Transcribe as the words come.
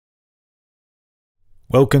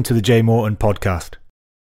Welcome to the J Morton podcast.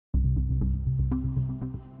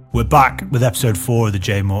 We're back with episode 4 of the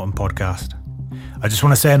J Morton podcast. I just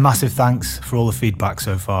want to say a massive thanks for all the feedback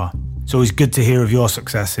so far. It's always good to hear of your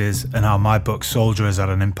successes and how my book Soldier has had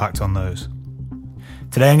an impact on those.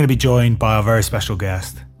 Today I'm going to be joined by our very special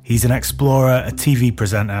guest. He's an explorer, a TV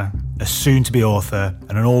presenter, a soon-to-be author,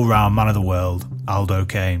 and an all-round man of the world, Aldo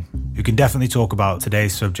Kane, who can definitely talk about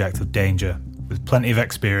today's subject of danger, with plenty of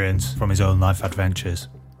experience from his own life adventures.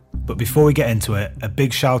 But before we get into it, a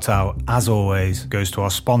big shout out, as always, goes to our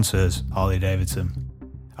sponsors, Harley-Davidson.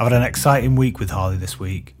 I've had an exciting week with Harley this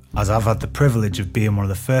week, as I've had the privilege of being one of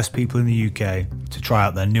the first people in the UK to try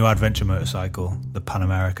out their new adventure motorcycle, the Pan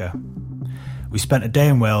America. We spent a day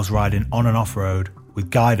in Wales riding on and off-road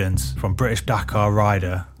with guidance from British Dakar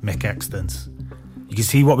rider Mick Extance. You can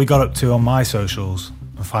see what we got up to on my socials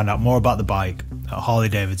and find out more about the bike at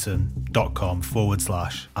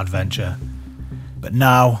harleydavidson.com/adventure. But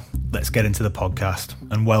now, let's get into the podcast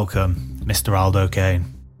and welcome Mr. Aldo Kane.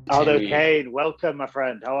 Aldo Kane, welcome, my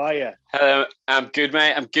friend. How are you? Hello, I'm good,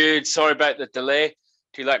 mate. I'm good. Sorry about the delay.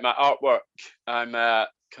 Do you like my artwork? I'm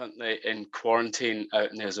currently in quarantine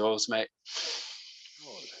out in the Azores, mate.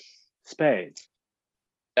 Spain.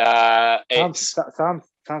 It's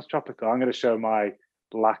Sounds tropical. I'm going to show my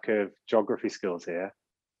lack of geography skills here.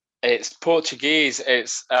 It's Portuguese.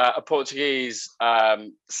 It's a Portuguese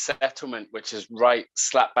settlement, which is right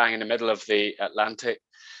slap bang in the middle of the Atlantic.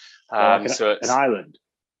 So it's an island.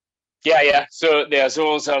 Yeah. So the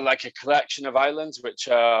Azores are like a collection of islands, which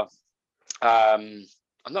are I'm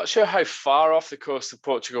not sure how far off the coast of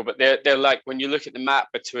Portugal, but they're like, when you look at the map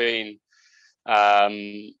between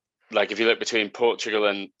like if you look between Portugal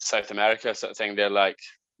and South America, sort of thing, they're like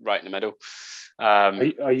right in the middle. Are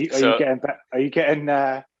you getting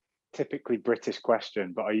typically British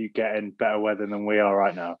question, but are you getting better weather than we are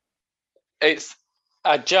right now? I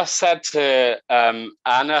just said to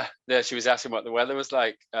Anna that she was asking what the weather was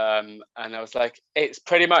like, and I was like, it's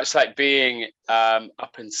pretty much like being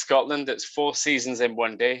up in Scotland. It's 4 seasons in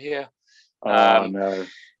one day here. No!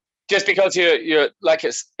 Just because you're like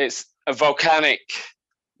it's a volcanic,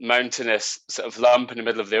 mountainous sort of lump in the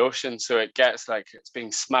middle of the ocean, so it gets like it's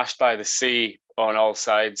being smashed by the sea on all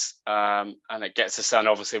sides, and it gets the sun.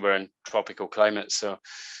 Obviously, we're in tropical climate, so.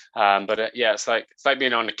 It's like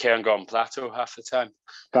being on the Cairngorm Plateau half the time.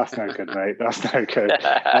 That's no good, mate. That's no good.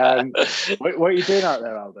 What are you doing out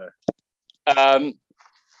there, Aldo? I'm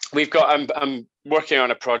working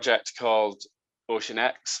on a project called Ocean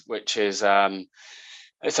X, which is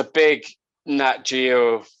it's a big Nat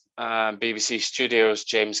Geo, BBC Studios,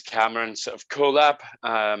 James Cameron sort of collab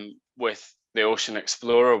with the Ocean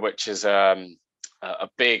Explorer, which is a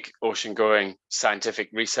big ocean-going scientific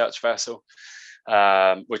research vessel.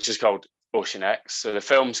 Which is called Ocean X. So the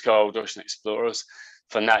film's called Ocean Explorers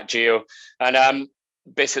for Nat Geo. And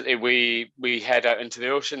basically we head out into the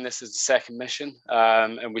ocean. This is the second mission.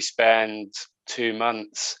 And we spend 2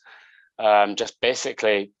 months just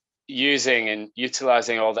basically using and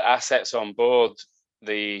utilizing all the assets on board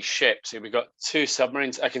the ship. So we've got 2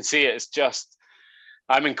 submarines. I can see it. It's just,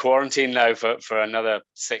 I'm in quarantine now for another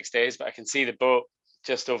 6 days, but I can see the boat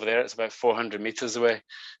just over there. It's about 400 meters away.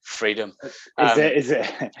 Freedom. Is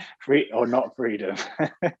it free or not freedom?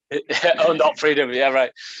 Oh, not freedom. Yeah,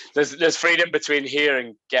 right. There's freedom between here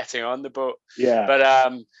and getting on the boat. Yeah. But I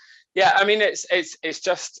mean, it's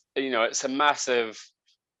just, it's a massive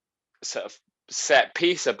sort of set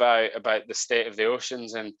piece about the state of the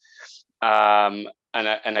oceans, and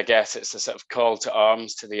I guess it's a sort of call to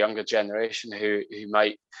arms to the younger generation who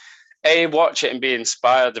might watch it and be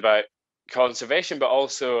inspired about conservation, but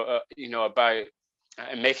also about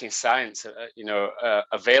making science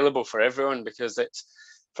available for everyone, because it's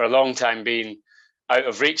for a long time been out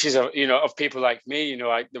of reaches of people like me.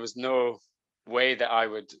 There was no way that I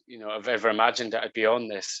would have ever imagined that I'd be on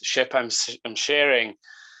this ship. I'm sharing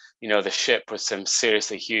the ship with some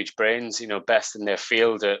seriously huge brains, best in their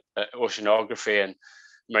field at oceanography and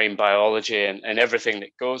marine biology and everything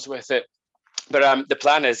that goes with it. But the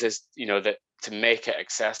plan is that to make it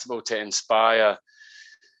accessible, to inspire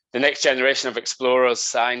the next generation of explorers,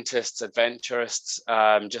 scientists, adventurists,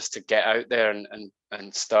 just to get out there and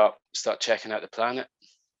start checking out the planet.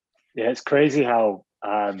 Yeah, it's crazy how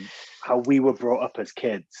we were brought up as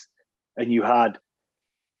kids, and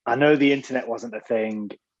I know the internet wasn't a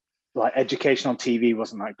thing, like education on TV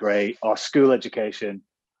wasn't that great. Our school education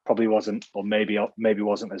probably wasn't, or maybe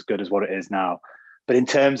wasn't as good as what it is now. But in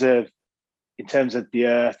terms of the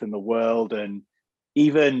earth and the world, and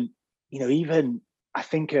even I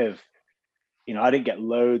think of, I didn't get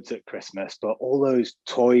loads at Christmas, but all those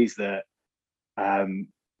toys that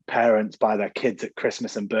parents buy their kids at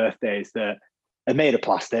Christmas and birthdays that are made of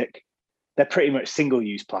plastic. They're pretty much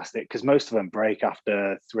single-use plastic because most of them break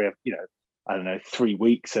after 3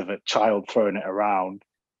 weeks of a child throwing it around.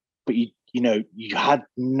 But you had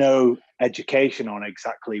no education on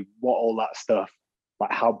exactly what all that stuff,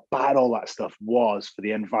 like how bad all that stuff was for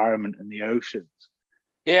the environment and the oceans.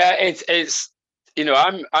 Yeah, it's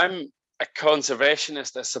I'm a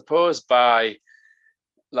conservationist, I suppose, by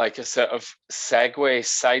like a sort of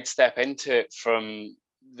sidestep into it from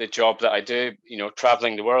the job that I do,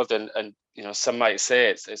 traveling the world, and some might say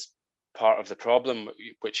it's part of the problem,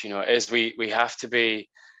 which is we have to be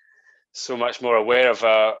so much more aware of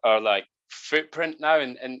our like footprint now,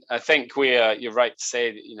 and I think you're right to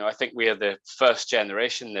say that, I think we are the first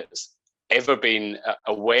generation that's ever been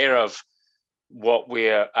aware of what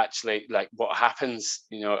we're actually like, what happens,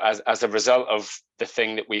 as a result of the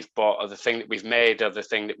thing that we've bought or the thing that we've made or the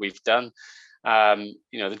thing that we've done.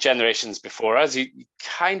 The generations before us, you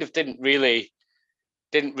kind of didn't really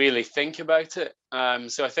think about it.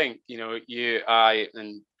 So I think, I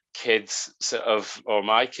and kids sort of, or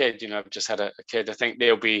my kid, I've just had a kid, I think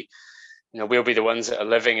we'll be the ones that are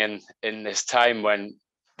living in this time when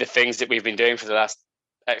the things that we've been doing for the last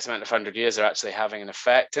X amount of 100 years are actually having an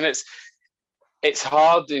effect. And it's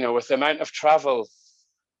hard, with the amount of travel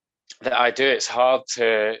that I do, it's hard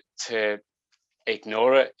to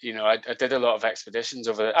ignore it. I did a lot of expeditions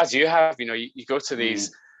as you have, you go to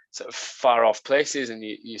these sort of far off places and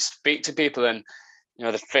you speak to people, and,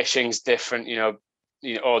 the fishing's different,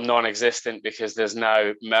 or non-existent because there's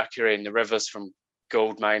now mercury in the rivers from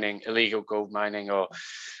illegal gold mining, or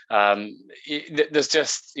there's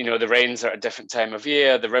just, the rains are at a different time of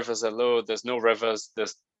year, the rivers are low, there's no rivers,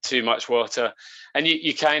 there's too much water, and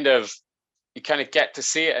you kind of get to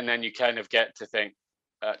see it, and then you kind of get to think,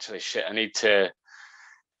 actually, shit, I need to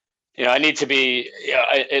be,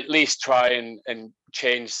 at least try and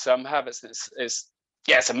change some habits.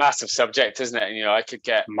 It's a massive subject, isn't it? And, I could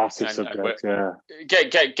get massive subject,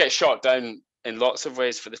 get shot down in lots of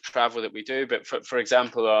ways for the travel that we do. But for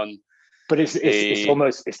example, it's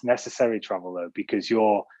almost necessary travel though, because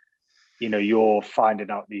you're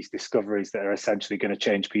finding out these discoveries that are essentially going to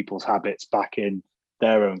change people's habits back in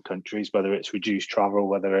their own countries, whether it's reduced travel,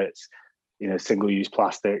 whether it's, single-use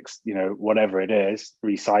plastics, whatever it is,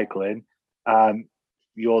 recycling.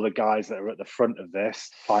 You're the guys that are at the front of this,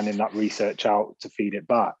 finding that research out to feed it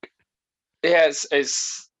back.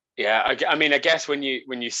 Yeah, I guess when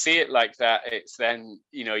you see it like that, it's then,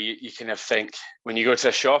 you kind of think, when you go to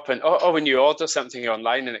a shop and when you order something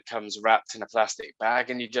online and it comes wrapped in a plastic bag,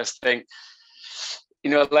 and you just think,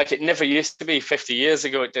 like, it never used to be 50 years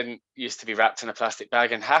ago. It didn't used to be wrapped in a plastic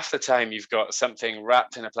bag. And half the time you've got something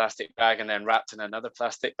wrapped in a plastic bag and then wrapped in another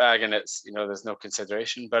plastic bag, and it's, there's no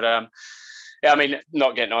consideration. But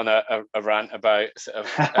not getting on a rant about sort of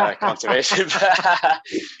conservation,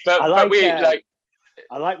 but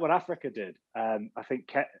I like what Africa did. I think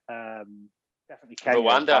definitely Kenya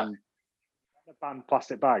Rwanda banned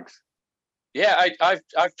plastic bags. Yeah,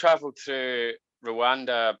 I've travelled through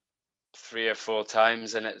Rwanda 3 or 4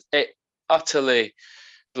 times, and it utterly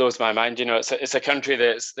blows my mind. It's a country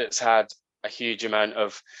that's had a huge amount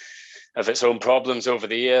of its own problems over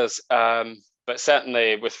the years. But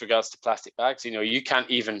certainly with regards to plastic bags, you can't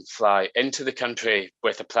even fly into the country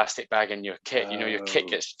with a plastic bag in your kit. Your kit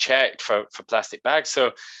gets checked for plastic bags.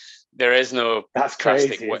 So there is no That's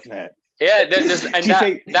plastic crazy, isn't it? Yeah,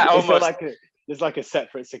 there's like a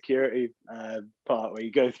separate security part where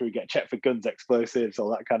you go through, get checked for guns, explosives,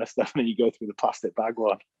 all that kind of stuff, and then you go through the plastic bag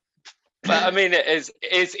one. But I mean, it is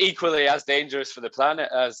equally as dangerous for the planet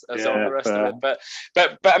as all the rest of it.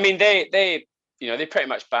 But I mean, they pretty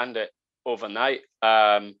much banned it overnight,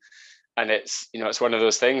 and it's one of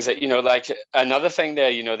those things that like another thing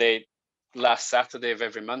there. They last Saturday of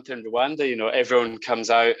every month in Rwanda, everyone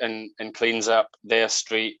comes out and cleans up their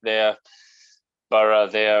street, their borough,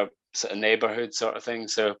 their sort of neighborhood sort of thing.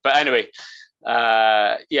 So, but anyway,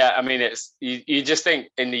 I mean, it's you just think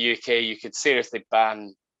in the UK you could seriously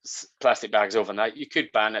ban plastic bags overnight. You could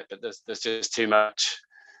ban it, but there's just too much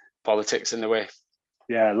politics in the way.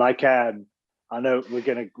 Yeah, like I know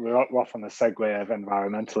we're off on the segue of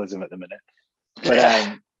environmentalism at the minute, but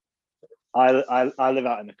I live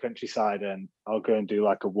out in the countryside, and I'll go and do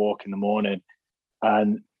like a walk in the morning,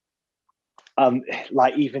 and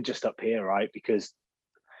like even just up here, right, because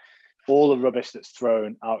all the rubbish that's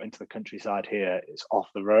thrown out into the countryside here is off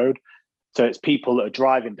the road, so it's people that are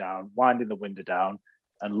driving down, winding the window down,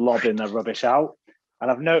 and lobbing their rubbish out. And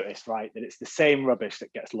I've noticed, right, that it's the same rubbish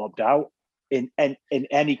that gets lobbed out in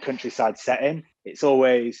any countryside setting. It's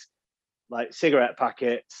always like cigarette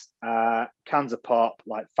packets, cans of pop,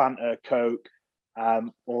 like Fanta, Coke,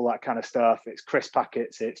 all that kind of stuff. It's crisp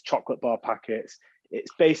packets, it's chocolate bar packets.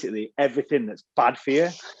 It's basically everything that's bad for you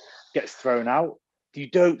gets thrown out. You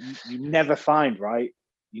never find, right?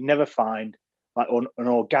 You never find like an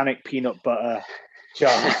organic peanut butter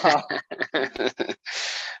jar.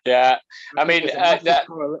 Yeah, I mean,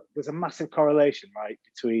 there's a massive correlation, right,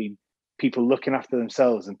 between people looking after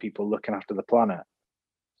themselves and people looking after the planet.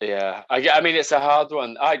 Yeah, I mean, it's a hard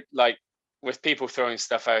one. I like with people throwing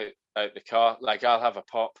stuff out the car. Like, I'll have a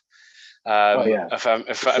pop.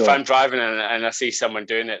 If I'm driving and I see someone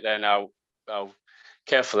doing it, then I'll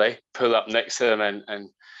carefully pull up next to them and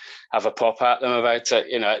have a pop at them about it.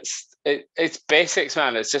 You know, it's basics,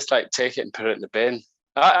 man. It's just like take it and put it in the bin.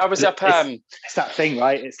 I was up. It's that thing,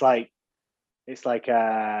 right? It's like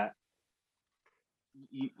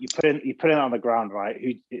you put it on the ground, right?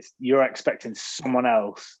 You're expecting someone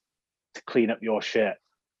else to clean up your shit.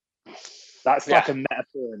 That's like a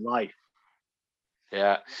metaphor in life.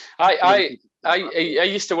 Yeah, I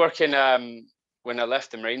used to work in when I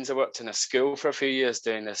left the Marines, I worked in a school for a few years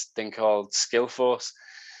doing this thing called Skill Force,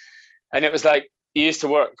 and it was like you used to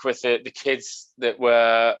work with the kids that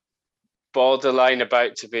were borderline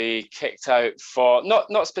about to be kicked out for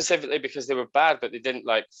not specifically because they were bad, but they didn't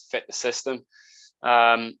like fit the system.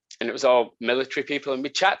 And it was all military people, and we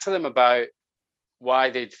chat to them about why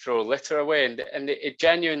they'd throw litter away, and it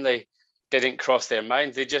genuinely didn't cross their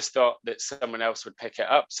mind. They just thought that someone else would pick it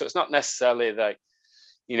up. So it's not necessarily like,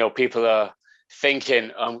 you know, people are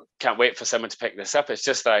thinking, can't wait for someone to pick this up. It's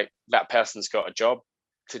just like that person's got a job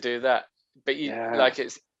to do that. But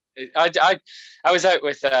I was out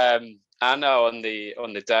with Anna on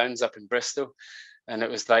the Downs up in Bristol, and it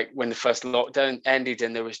was like when the first lockdown ended,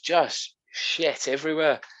 and there was just shit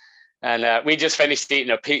everywhere. And we just finished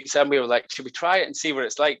eating a pizza, and we were like, should we try it and see what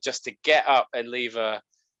it's like just to get up and leave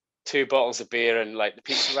 2 bottles of beer and like the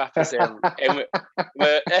pizza wrappers there?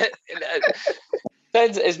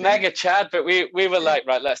 It's mega Chad, but we were like,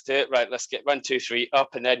 right, let's do it. Right, let's get 1, 2, 3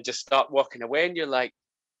 up, and then just start walking away. And you're like,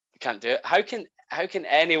 I can't do it. How can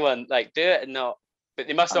anyone like do it and not? But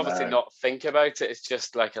they must obviously not think about it. It's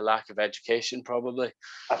just like a lack of education, probably.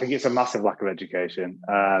 I think it's a massive lack of education.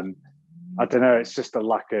 I don't know. It's just a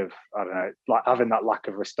lack of, I don't know, like having that lack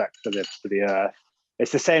of respect for the earth.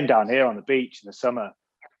 It's the same down here on the beach in the summer,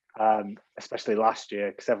 especially last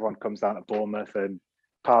year, because everyone comes down to Bournemouth and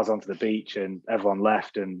piles onto the beach, and everyone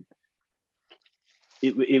left, and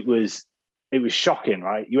it was shocking,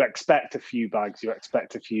 right? You expect a few bags, you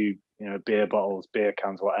expect a few, you know, beer bottles, beer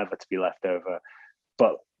cans, whatever to be left over,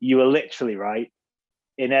 but you were literally right.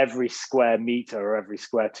 In every square meter or every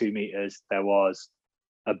square 2 meters, there was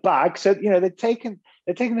a bag. So, you know, they're taking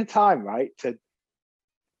the time, right, to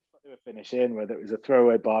what they were finishing, whether it was a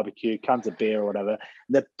throwaway barbecue, cans of beer or whatever.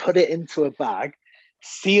 They put it into a bag,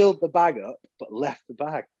 sealed the bag up, but left the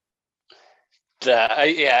bag.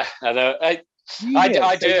 Yeah, I know. I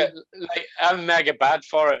do it. Like, I'm mega bad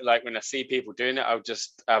for it. Like when I see people doing it, I'll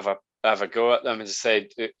just have a go at them and just say,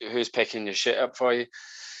 "Who's picking your shit up for you?"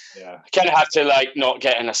 Yeah, I kind of have to like not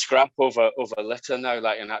get in a scrap over litter now,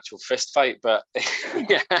 like an actual fist fight. But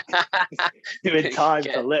doing time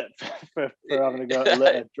for having a go at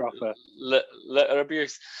litter dropper, litter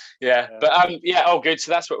abuse. Yeah, but all good.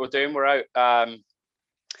 So that's what we're doing. We're out.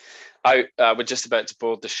 We're just about to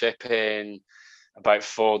board the ship in about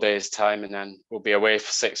 4 days' time, and then we'll be away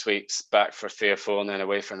for 6 weeks, back for 3 or 4, and then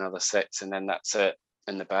away for another 6, and then that's it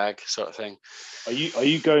in the bag, sort of thing. Are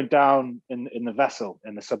you going down in the vessel,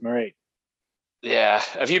 in the submarine? Yeah.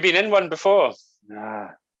 Have you been in one before? Nah.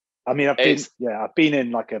 I mean, I've been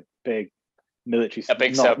in like a big military,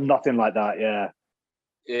 nothing like that. Yeah.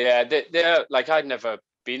 Yeah, they're like, I'd never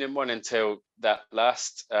been in one until that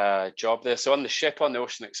last job there. So on the ship, on the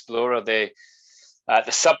Ocean Explorer, the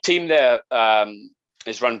sub team there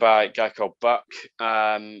is run by a guy called Buck,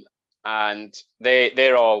 and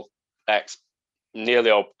they're all nearly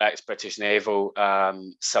all ex-British Naval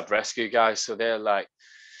sub rescue guys. So they're like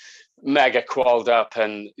mega qualled up,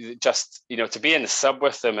 and just, you know, to be in the sub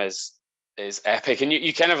with them is epic. And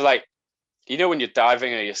you kind of like, you know, when you're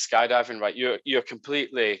diving or you're skydiving, right, you're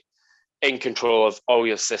completely in control of all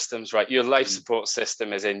your systems, right? Your life support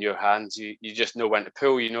system is in your hands. You just know when to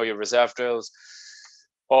pull, you know, your reserve drills,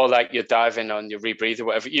 or like you're diving on your rebreather,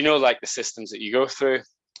 whatever, you know, like the systems that you go through.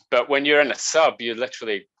 But when you're in a sub, you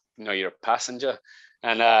literally, you know, you're a passenger,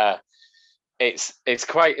 and it's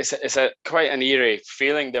quite an eerie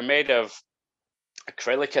feeling. They're made of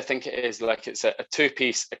acrylic, I think it is. Like it's a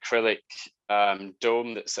 2-piece acrylic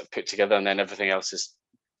dome that's put together, and then everything else is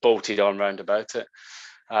bolted on round about it.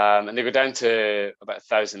 and they go down to about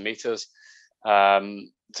 1,000 meters. So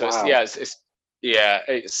Wow.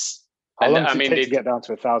 it's how long does it take to get down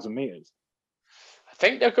to 1,000 meters? I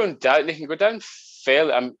think they're going down. They can go down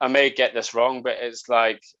fairly. I may get this wrong, but it's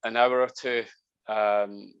like an hour or two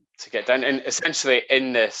to get down. And essentially,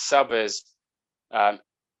 in the sub is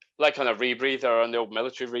like on a rebreather, on the old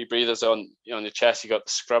military rebreathers, on the chest, you got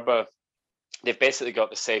the scrubber. They've basically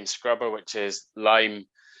got the same scrubber, which is lime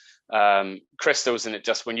crystals in it.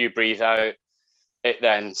 Just when you breathe out, it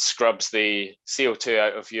then scrubs the CO2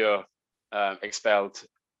 out of your expelled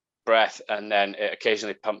breath, and then it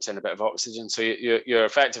occasionally pumps in a bit of oxygen. So you're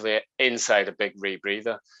effectively inside a big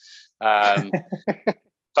rebreather.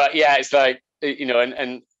 But yeah, it's like,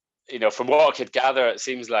 and from what I could gather, it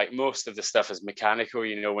seems like most of the stuff is mechanical.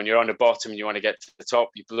 When you're on the bottom and you want to get to the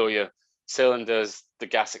top, you blow your cylinders, the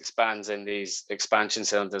gas expands in these expansion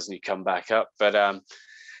cylinders, and you come back up. But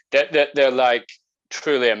they're like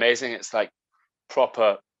truly amazing. It's like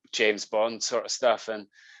proper James Bond sort of stuff. And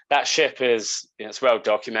that ship is, it's well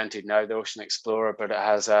documented now, the Ocean Explorer, but it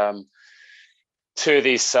has two of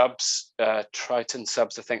these subs, Triton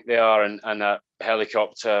subs, I think they are, and a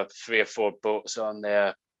helicopter, 3 or 4 boats on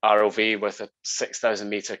there, ROV with a 6,000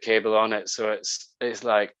 meter cable on it. So it's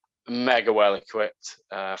like mega well equipped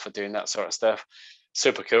for doing that sort of stuff.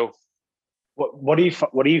 Super cool. What are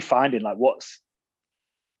you finding? Like, what's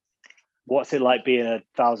it like being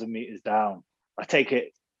 1,000 meters down? I take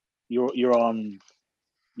it you're on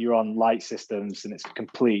light systems and it's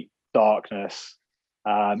complete darkness.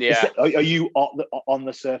 Are you on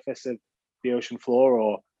the surface of the ocean floor,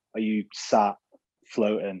 or are you sat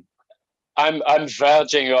floating? I'm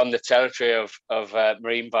verging on the territory of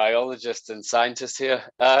marine biologists and scientists here.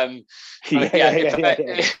 Way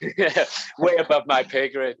above my pay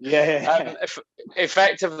grade.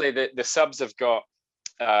 Effectively, the subs have got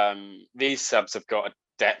these subs have got a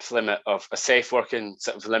depth limit of a safe working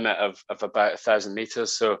sort of limit of about 1,000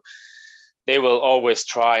 meters. So they will always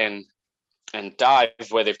try and dive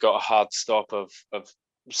where they've got a hard stop of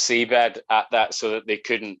seabed at that, so that they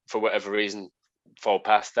couldn't, for whatever reason, fall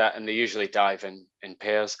past that. And they usually dive in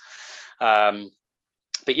pairs.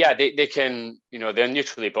 But yeah, they can, they're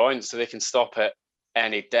neutrally buoyant, so they can stop at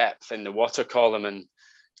any depth in the water column and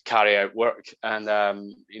carry out work. And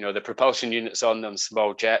the propulsion units on them,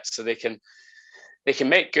 small jets, so they can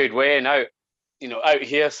make good way. And out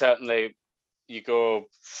here, certainly you go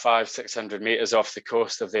 500-600 meters off the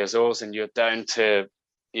coast of the Azores, and you're down to,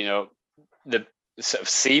 the sort of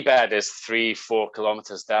seabed is 3-4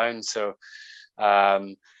 kilometers down. So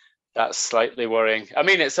that's slightly worrying. I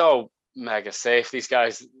mean, it's all mega safe. These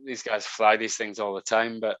guys fly these things all the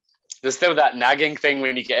time, but there's still that nagging thing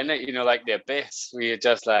when you get in it, like the abyss, where you're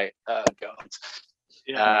just like, oh god.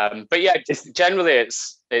 But yeah, generally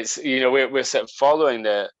it's we're sort of following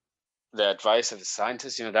the advice of the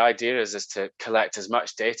scientists. The idea is to collect as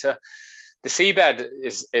much data. The seabed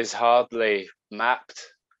is hardly mapped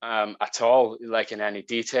at all, like in any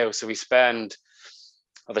detail. So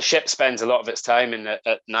the ship spends a lot of its time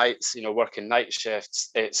at nights, working night shifts.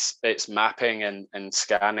 It's mapping and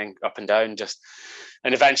scanning up and down,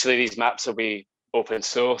 and eventually these maps will be open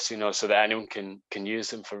source, so that anyone can use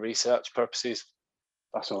them for research purposes.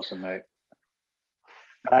 That's awesome, mate.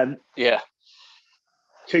 Yeah.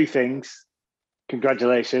 2 things.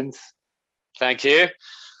 Congratulations. Thank you.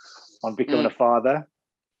 On becoming a father.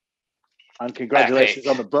 And congratulations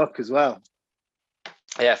on the book as well.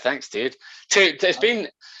 Yeah, thanks, dude. It's been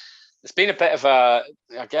a bit of a,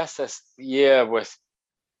 I guess, this year with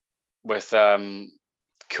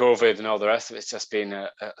COVID and all the rest of it's just been a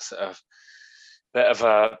sort of bit of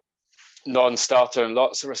a non-starter in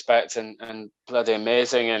lots of respects, and bloody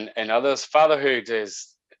amazing in others. Fatherhood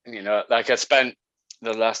is, like I spent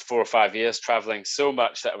the last 4 or 5 years traveling so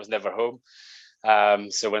much that I was never home.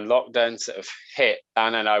 So when lockdown sort of hit,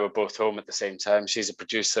 Anna and I were both home at the same time. She's a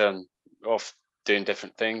producer and off doing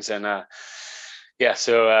different things, and that's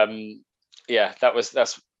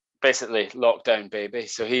basically lockdown baby.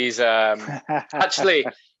 So he's actually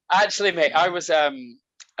mate, I was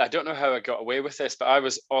I don't know how I got away with this, but I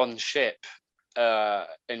was on ship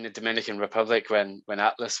in the Dominican Republic when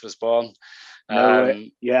Atlas was born. I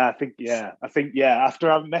think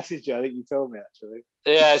after I messaged you, I think you told me actually.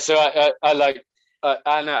 Yeah, so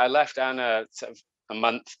I left Anna sort of a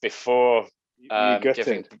month before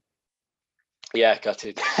giving. Yeah,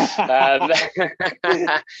 gutted.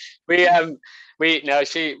 We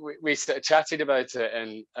sort of chatted about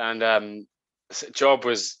it, and job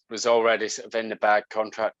was already sort of in the bag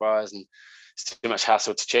contract wise, and it's too much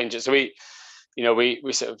hassle to change it. So we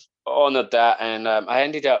sort of honoured that, and I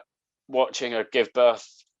ended up watching her give birth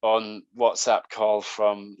on WhatsApp call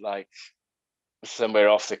from like somewhere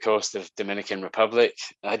off the coast of Dominican Republic.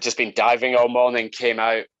 I had just been diving all morning, came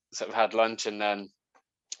out, sort of had lunch, and then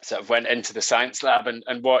sort of went into the science lab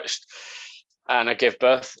and watched Anna give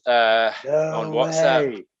birth on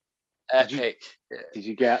WhatsApp. Way. Epic. Did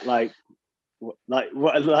you get what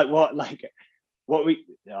we?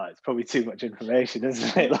 Oh, it's probably too much information,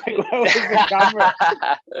 isn't it? Like, where was the camera?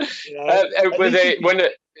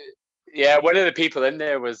 One of the people in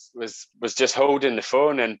there was just holding the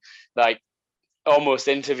phone and like almost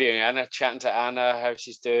interviewing Anna, chatting to Anna, how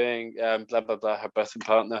she's doing, blah blah blah, her birthing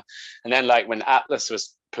partner. And then like when Atlas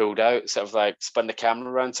was pulled out, sort of like spun the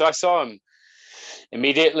camera around. So I saw him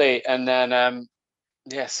immediately, and then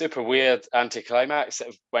super weird anticlimax. Sort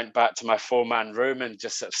of went back to my 4-man room and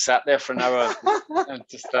just sort of sat there for an hour and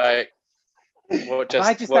just like, what just?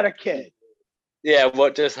 I just had a kid. Yeah,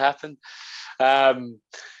 what just happened?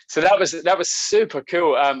 So that was super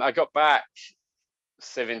cool. I got back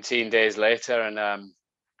 17 days later, and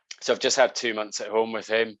so I've just had 2 months at home with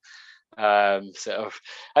him. I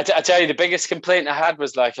tell you, the biggest complaint I had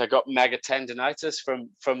was like I got mega tendonitis from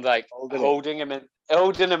like holding him in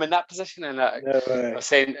that position, and I was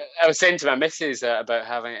saying to my missus about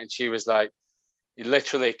having it, and she was like, "You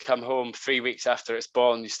literally come home 3 weeks after it's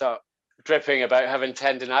born, you start dripping about having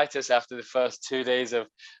tendonitis after the first 2 days of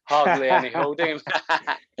hardly any holding him."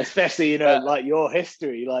 Especially, like your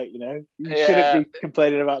history, you shouldn't be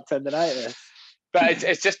complaining about tendonitis. But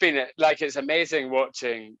it's just been like, it's amazing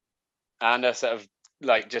watching Anna sort of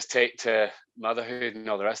like just take to motherhood and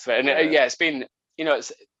all the rest of it. And it's been,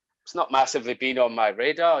 it's not massively been on my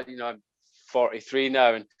radar. I'm 43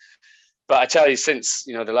 now, but I tell you, since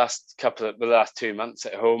the last 2 months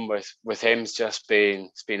at home with him's just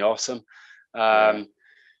been, it's been awesome.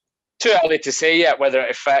 Too early to say yet whether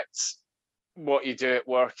it affects what you do at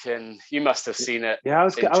work, and you must have seen it. Yeah, I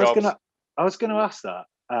was gonna ask that,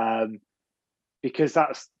 because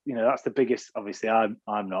that's the biggest. Obviously, I'm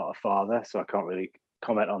not a father, so I can't really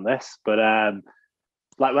comment on this. But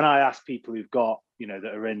like when I ask people who've got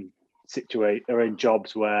that are in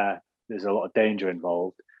jobs where there's a lot of danger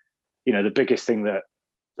involved, the biggest thing that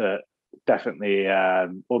definitely,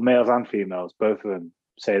 males and females, both of them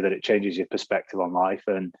say that it changes your perspective on life,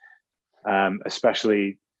 and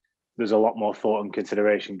especially there's a lot more thought and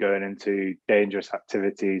consideration going into dangerous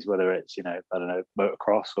activities, whether it's I don't know,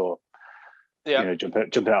 motocross or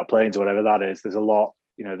jumping out of planes or whatever that is. There's a lot,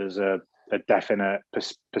 there's a definite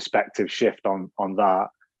perspective shift on that.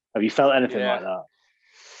 Have you felt anything like that?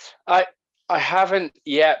 I haven't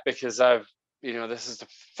yet, because I've this is the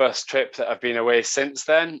first trip that I've been away since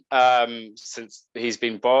then, since he's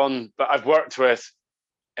been born. But I've worked with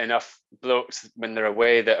enough blokes when they're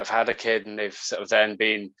away that have had a kid, and they've sort of then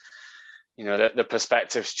been, the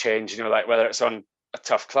perspectives change, like whether it's on a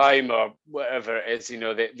tough climb or whatever it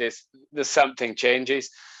is, there's something changes.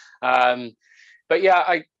 But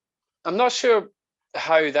yeah, I'm not sure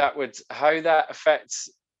how that affects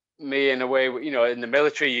me in a way. In the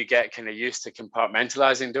military you get kind of used to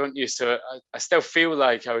compartmentalizing, don't you? So I still feel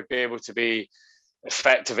like I would be able to be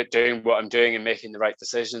effective at doing what I'm doing and making the right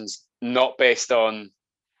decisions, not based on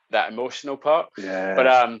that emotional part. But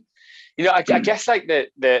I guess like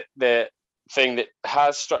the thing that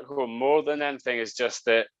has struck home more than anything is just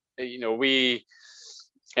that we,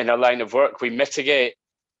 in our line of work, we mitigate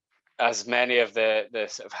as many of the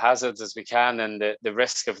sort of hazards as we can, and the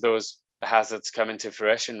risk of those hazards coming to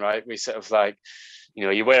fruition, right? We sort of like,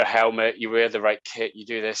 you wear a helmet, you wear the right kit, you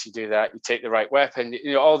do this, you do that, you take the right weapon,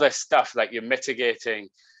 all this stuff, like you're mitigating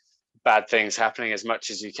bad things happening as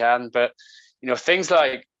much as you can. But things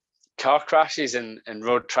like car crashes and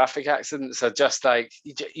road traffic accidents are just like,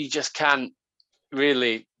 you just can't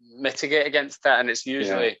really mitigate against that, and it's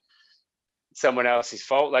usually someone else's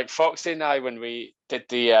fault. Like Foxy and I, when we did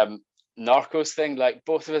the Narcos thing, like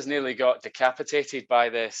both of us nearly got decapitated by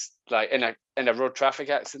this, like in a road traffic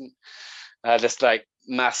accident. This like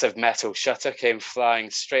massive metal shutter came flying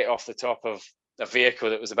straight off the top of a vehicle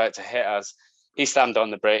that was about to hit us. He slammed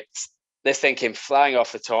on the brakes. This thing came flying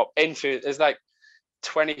off the top into, there's like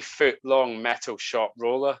 20-foot long metal shot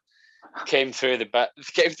roller, came through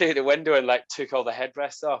the window and like took all the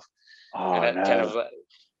headrests off.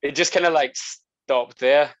 It just kind of like stopped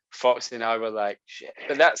there. Foxy and I were like, shit.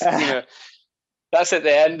 But that's that's at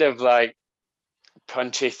the end of like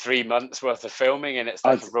punchy 3 months worth of filming, and it's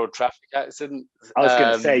like a road traffic accident. I was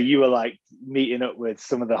going to say, you were like meeting up with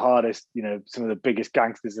some of the hardest, some of the biggest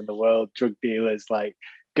gangsters in the world, drug dealers, like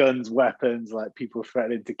guns, weapons, like people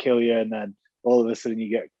threatening to kill you, and then all of a sudden you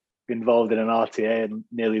get involved in an RTA and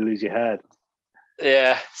nearly lose your head.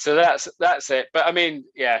 Yeah, so that's it. But I mean,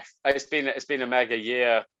 yeah, it's been a mega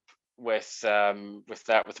year with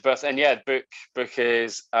the birth, and yeah, book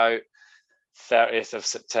is out 30th of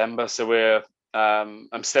September. So we're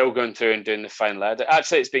I'm still going through and doing the final edit.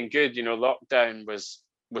 Actually, it's been good. Lockdown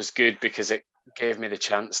was good because it gave me the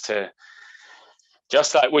chance to,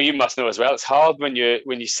 just like, well, you must know as well, it's hard when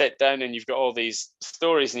you sit down and you've got all these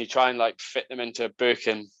stories and you try and like fit them into a book,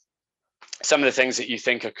 and some of the things that you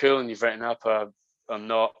think are cool and you've written up are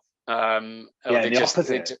not. Yeah,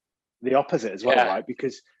 the opposite as well, yeah. right?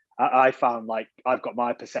 Because I found, like, I've got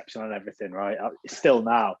my perception on everything, right? Still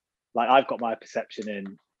now, like, I've got my perception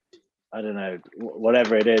in, I don't know,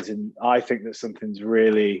 whatever it is, and I might think that something's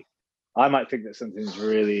really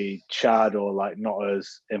chad or like not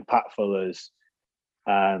as impactful as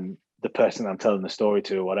the person I'm telling the story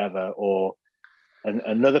to or whatever, or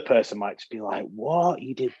another person might just be like, what,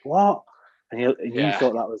 you did what? And you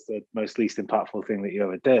thought that was the most least impactful thing that you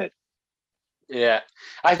ever did. Yeah,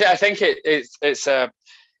 I think it's a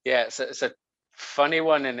funny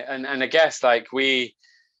one, and I guess, like, we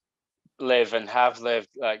live and have lived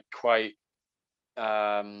like quite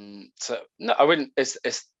so no, I wouldn't,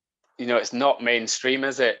 it's not mainstream,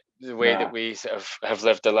 is it, the way that we sort of have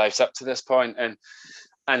lived our lives up to this point, and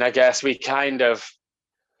I guess we kind of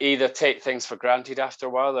either take things for granted after a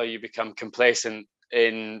while, or you become complacent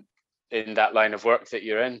in that line of work that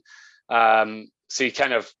you're in. So you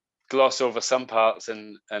kind of gloss over some parts,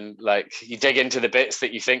 and like you dig into the bits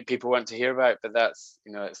that you think people want to hear about, but that's,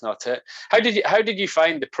 it's not it. How did you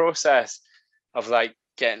find the process of like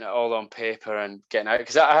getting it all on paper and getting out?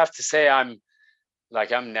 Because I have to say, I'm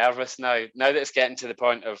nervous now that it's getting to the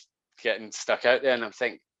point of getting stuck out there, and I'm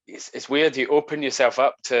thinking it's weird. You open yourself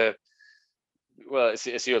up to, well,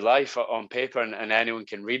 it's your life on paper, and anyone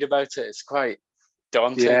can read about it. It's quite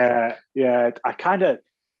daunting. Yeah.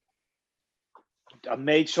 I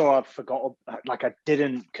made sure I forgot, like, I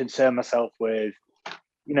didn't concern myself with,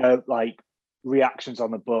 like, reactions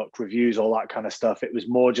on the book, reviews, all that kind of stuff. It was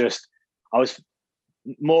more just, I was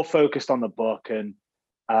more focused on the book, and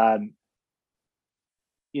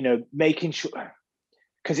making sure,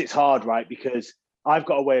 because it's hard, right? Because I've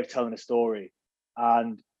got a way of telling a story,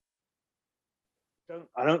 and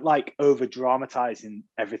I don't like over dramatizing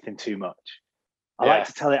everything too much. I like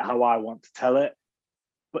to tell it how I want to tell it,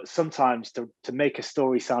 but sometimes to make a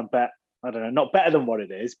story sound better, I don't know, not better than what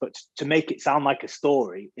it is, but to make it sound like a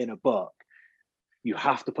story in a book, you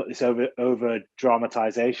have to put this over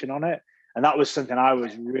dramatization on it. And that was something I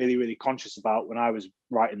was really, really conscious about when I was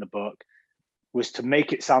writing the book, was to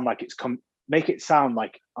make it sound like make it sound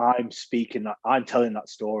like I'm speaking, that I'm telling that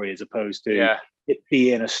story, as opposed to it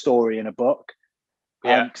being a story in a book.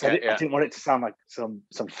 I didn't want it to sound like some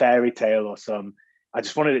fairy tale or I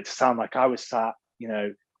just wanted it to sound like I was sat,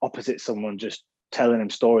 opposite someone, just telling them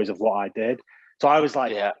stories of what I did. So I was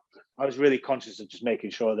like, I was really conscious of just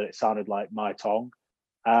making sure that it sounded like my tongue.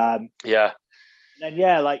 And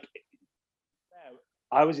then, like,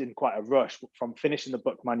 I was in quite a rush from finishing the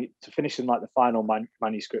book to finishing like the final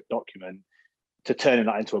manuscript document to turning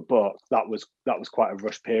that into a book. That was quite a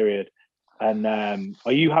rush period. And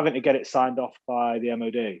are you having to get it signed off by the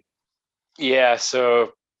MOD? Yeah,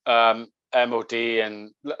 so MOD,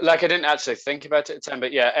 and like, I didn't actually think about it at the time,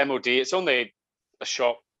 but MOD, it's only a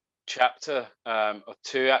short chapter or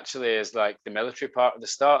two actually, is like the military part of the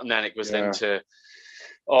start, and then it goes into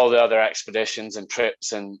all the other expeditions and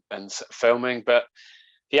trips and filming. But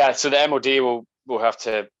so the MOD will have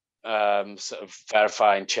to sort of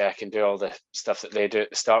verify and check and do all the stuff that they do at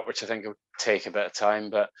the start, which I think will take a bit of time.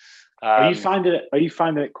 But are you finding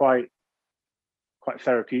it quite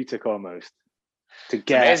therapeutic almost to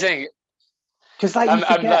get? Amazing, because like you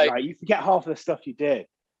forget, right? You forget half of the stuff you did,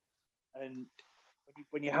 and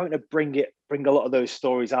when you're having to bring a lot of those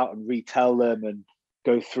stories out and retell them and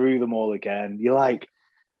go through them all again, you're like,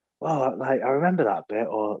 well, like, I remember that bit,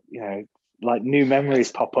 or like new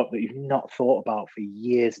memories pop up that you've not thought about for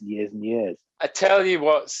years and years and years. I tell you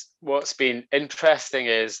what's been interesting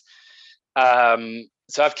is,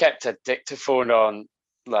 so I've kept a dictaphone on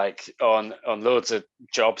loads of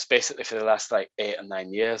jobs basically for the last like 8 or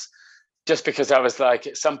 9 years, just because I was like,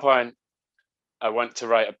 at some point I want to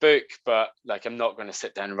write a book, but like, I'm not going to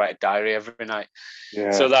sit down and write a diary every night.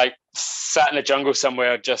 So like, sat in the jungle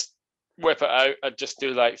somewhere, just whip it out. I'd just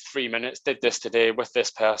do like 3 minutes, did this today with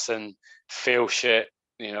this person, feel shit,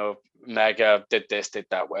 mega, did this, did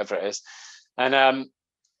that, whatever it is. And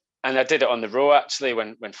I did it on the road actually,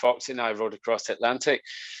 when Foxy and I rode across the Atlantic.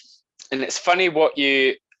 And it's funny what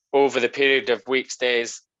you, over the period of weeks,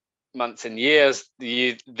 days, months and years,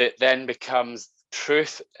 that then becomes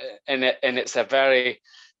truth. And it's a very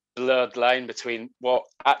blurred line between what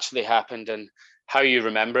actually happened and how you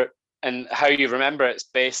remember it. And how you remember it's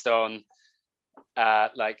based on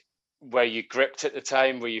like, were you gripped at the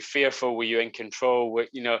time? Were you fearful? Were you in control?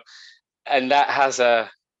 And that has a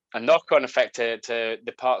knock-on effect to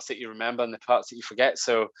the parts that you remember and the parts that you forget.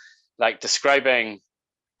 So like describing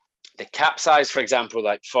the capsize, for example,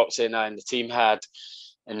 like Foxy and I and the team had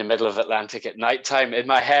in the middle of Atlantic at nighttime, in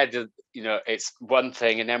my head, it's one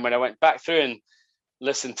thing. And then when I went back through and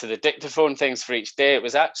listened to the dictaphone things for each day, it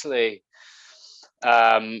was actually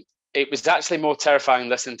more terrifying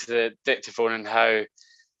listening to the dictaphone and how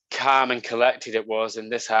calm and collected it was.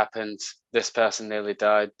 And this happened, this person nearly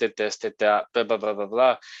died, did this, did that, blah, blah, blah, blah,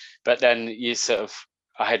 blah. But then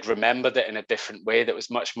I had remembered it in a different way that was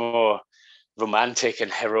much more romantic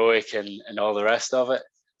and heroic and all the rest of it.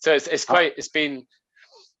 So it's been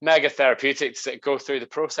mega therapeutic to go through the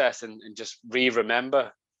process and just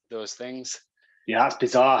remember those things. Yeah, that's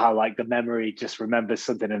bizarre how like the memory just remembers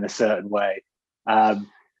something in a certain way. And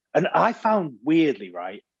I found weirdly,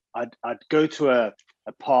 right, I'd go to a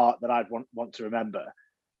part that I'd want to remember,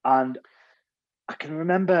 and I can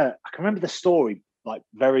remember the story like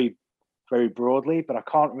very, very broadly, but I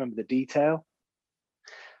can't remember the detail.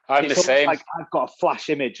 I'm the same. Like I've got a flash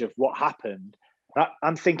image of what happened.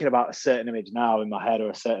 I'm thinking about a certain image now in my head, or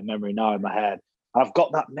a certain memory now in my head. I've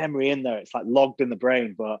got that memory in there. It's like logged in the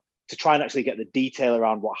brain, but to try and actually get the detail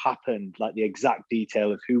around what happened, like the exact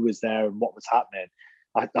detail of who was there and what was happening,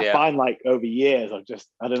 I find like over years,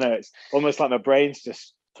 I don't know, it's almost like my brain's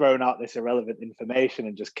just thrown out this irrelevant information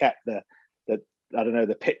and just kept the I don't know,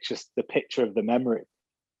 the picture of the memory.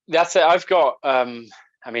 That's it. I've got,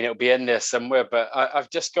 it'll be in there somewhere, but I've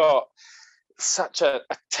just got such a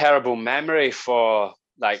terrible memory for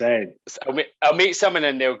like, Same. I'll meet someone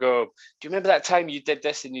and they'll go, do you remember that time you did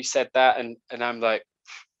this and you said that? And I'm like,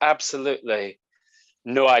 absolutely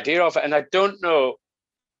no idea of it. And I don't know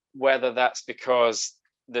whether that's because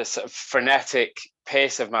the sort of frenetic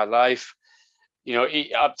pace of my life,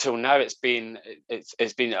 up till now, it's been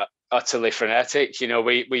utterly frenetic. You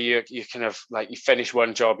kind of like, you finish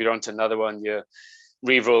one job, you're on to another one, you're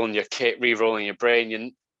re-rolling your kit, re-rolling your brain, you're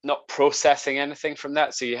not processing anything from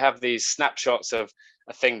that. So you have these snapshots of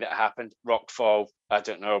a thing that happened, rockfall, I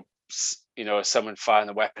don't know, someone firing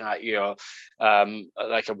a weapon at you, or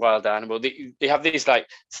like a wild animal. They have these like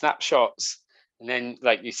snapshots, and then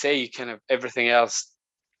like you say, you kind of, everything else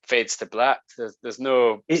fades to black. There's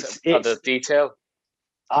no other detail.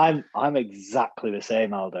 I'm exactly the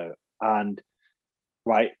same, Aldo. And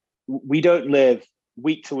right, we don't live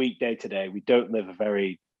week to week, day to day. We don't live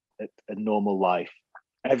a normal life.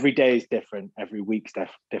 Every day is different. Every week's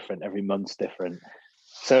different. Every month's different.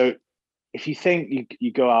 So if you think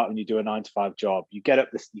you go out and you do a 9-to-5 job, you get up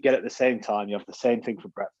at the same time, you have the same thing for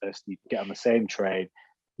breakfast, you get on the same train,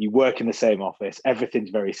 you work in the same office, everything's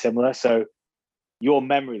very similar. So your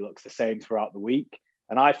memory looks the same throughout the week.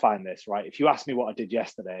 And I find this, right, if you ask me what I did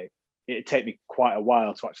yesterday, it'd take me quite a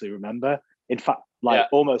while to actually remember. In fact,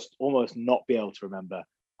 almost not be able to remember.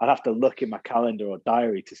 I'd have to look in my calendar or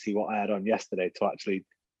diary to see what I had on yesterday to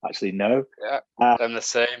actually know. Yeah, I'm the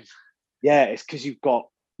same. Yeah, it's because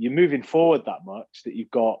you're moving forward that much that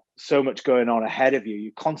you've got so much going on ahead of you.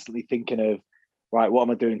 You're constantly thinking of, right, what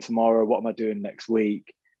am I doing tomorrow? What am I doing next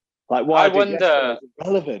week? Like what I wonder, yesterday is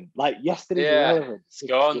irrelevant. Like yesterday's irrelevant.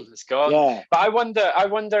 It's gone. Yeah. But I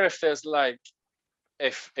wonder if there's like,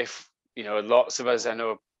 if lots of us, I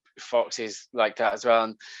know Foxy's like that as well.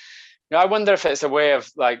 And I wonder if it's a way of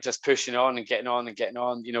like just pushing on and getting on and getting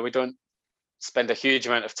on. We don't spend a huge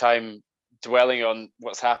amount of time dwelling on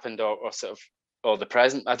what's happened or sort of, or the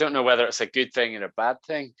present. I don't know whether it's a good thing or a bad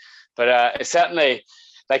thing, but it's certainly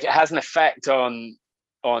like, it has an effect on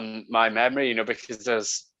my memory, because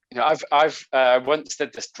there's, I've once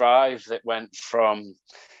did this drive that went from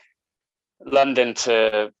London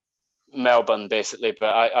to Melbourne basically, but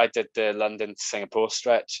I did the London to Singapore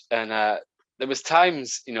stretch, and there was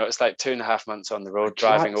times, it's like 2.5 months on the road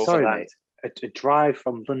driving overland. Sorry, mate. A drive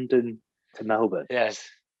from London to Melbourne. Yes.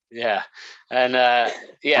 Yeah. And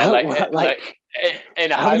like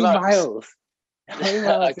in a how many Hilux. miles? How many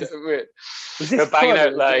miles? Was this banging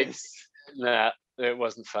out like, nah, it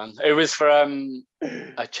wasn't fun. It was for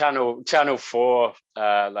a channel 4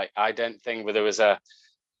 like ident thing where there was a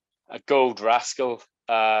gold rascal.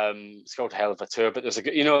 It's called Hell of a Tour, but there's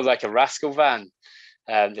like a rascal van,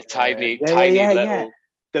 the tiny little.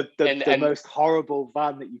 The most horrible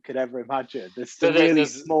van that you could ever imagine. There's really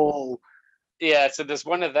small. Yeah, so there's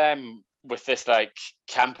one of them with this like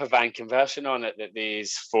camper van conversion on it that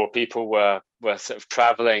these 4 people were sort of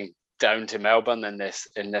traveling down to Melbourne in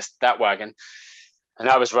that wagon. And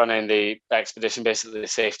I was running the expedition, basically the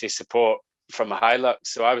safety support from a Hilux.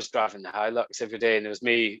 So I was driving the Hilux every day, and it was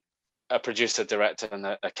me, a producer, director, and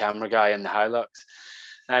a camera guy in the Hilux.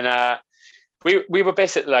 And we were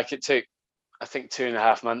basically like, it took, I think,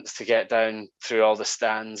 2.5 months to get down through all the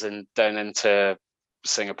stands and down into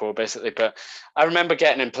Singapore, basically. But I remember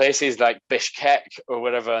getting in places like Bishkek or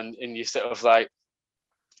whatever, and you sort of like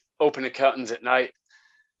open the curtains at night,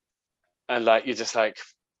 and like you're just like,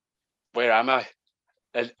 where am I?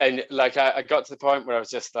 And like I got to the point where I was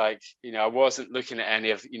just like, I wasn't looking at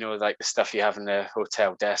any of, like the stuff you have in the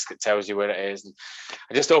hotel desk that tells you where it is. And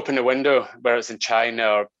I just opened the window, where it's in China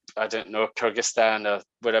or I don't know, Kyrgyzstan or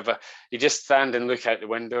whatever. You just stand and look out the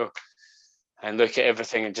window and look at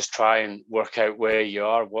everything and just try and work out where you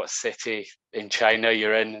are, what city in China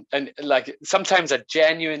you're in. And like sometimes I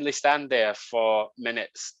genuinely stand there for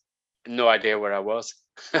minutes, no idea where I was.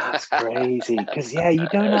 That's crazy. Because you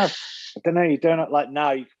don't have, you don't have, like,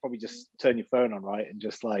 now you can probably just turn your phone on, right, and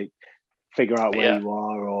just like figure out where you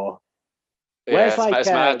are, or where's like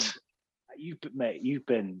mad. You've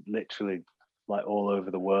been literally like all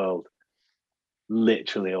over the world.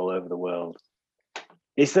 Literally all over the world.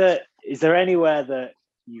 Is there anywhere that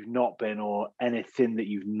you've not been, or anything that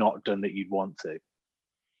you've not done that you'd want to?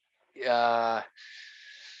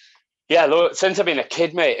 Yeah, look, since I've been a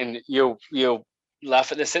kid, mate, and you'll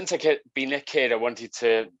laugh at this. Since I've been a kid, I wanted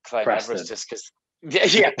to climb Preston. Everest just because.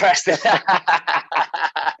 Yeah, Preston.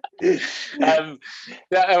 I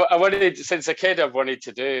wanted, since a kid, I've wanted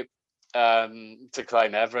to do to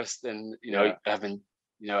climb Everest, and I've been,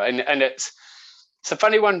 and it's a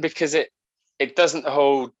funny one because it doesn't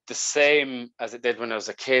hold the same as it did when I was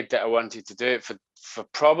a kid, that I wanted to do it for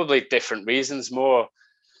probably different reasons, more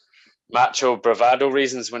macho bravado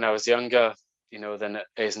reasons when I was younger, than it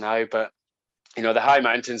is now. But the high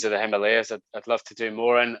mountains of the Himalayas, I'd love to do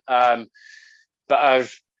more in. But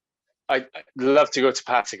I'd love to go to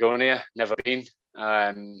Patagonia. Never been.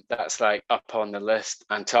 That's like up on the list.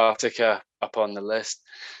 Antarctica up on the list,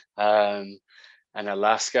 and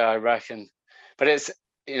Alaska, I reckon. But it's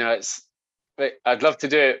I'd love to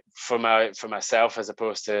do it for myself as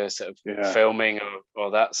opposed to sort of filming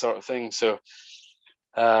or that sort of thing. So,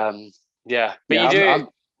 yeah. But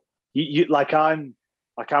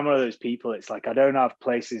I'm one of those people. It's like I don't have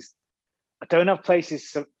places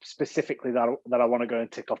specifically that I want to go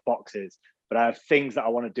and tick off boxes, but I have things that I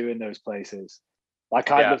want to do in those places.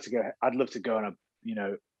 Like I'd love to go on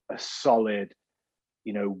a solid,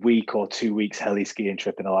 week or 2 weeks heli skiing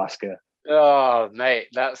trip in Alaska. Oh, mate,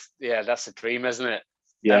 that's a dream, isn't it?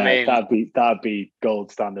 Yeah, I mean, that'd be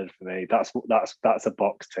gold standard for me. That's a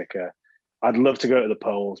box ticker. I'd love to go to the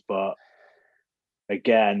poles, but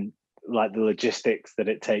again, like the logistics that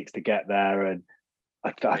it takes to get there, and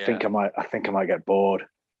I think I might get bored.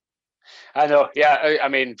 I know. Yeah, I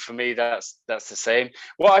mean, for me, that's the same.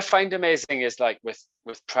 What I find amazing is like with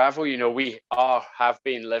travel, we have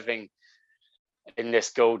been living in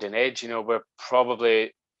this golden age. We're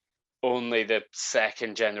probably only the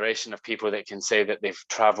second generation of people that can say that they've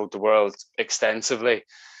traveled the world extensively.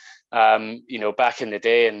 Back in the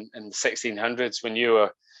day in the 1600s, when you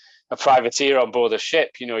were a privateer on board a ship,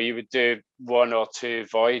 you would do 1 or 2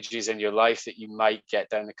 voyages in your life that you might get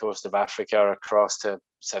down the coast of Africa or across to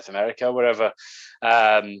South America or wherever.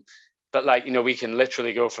 But like, we can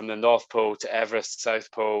literally go from the North Pole to Everest, South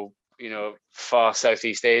Pole, far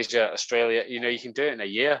Southeast Asia, Australia. You can do it in a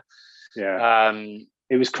year. Yeah.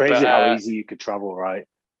 It was crazy how easy you could travel, right?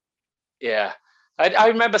 Yeah. I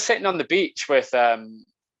remember sitting on the beach with Anna,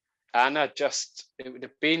 it would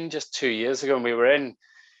have been just 2 years ago, and we were in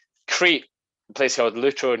Crete, a place called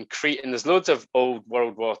Lutro in Crete, and there's loads of old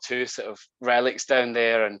World War II sort of relics down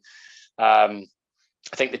there, and I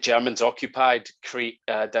think the Germans occupied Crete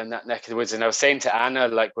down that neck of the woods. And I was saying to Anna,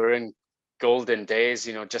 like, we're in golden days,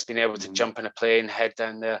 just being able to jump in a plane, head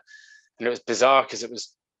down there, and it was bizarre because it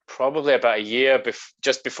was probably about a year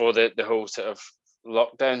just before the whole sort of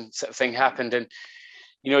lockdown sort of thing happened, and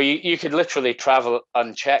you could literally travel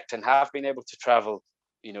unchecked, and have been able to travel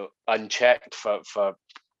unchecked for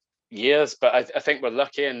years. But I think we're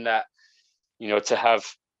lucky in that to have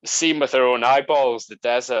seen with our own eyeballs the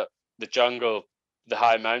desert, the jungle, the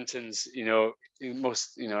high mountains. I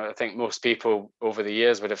think most people over the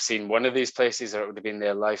years would have seen one of these places, or it would have been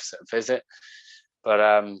their life sort of visit.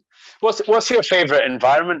 But what's your favorite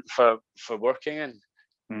environment for working in?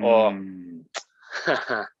 Or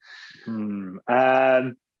do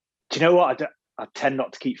you know what? I tend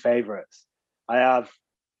not to keep favorites. I have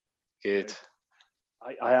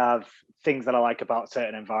things that I like about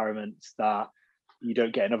certain environments that you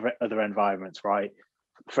don't get in other environments, right?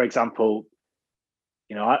 For example,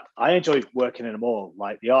 I enjoy working in them all.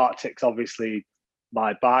 Like the Arctic's obviously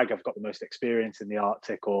my bag. I've got the most experience in the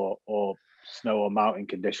Arctic or snow or mountain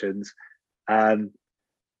conditions. I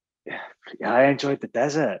enjoyed the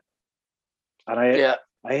desert, and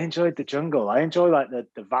I enjoyed the jungle. I enjoy like the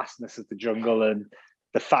vastness of the jungle and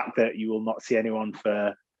the fact that you will not see anyone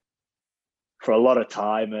for a lot of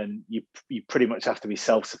time, and you pretty much have to be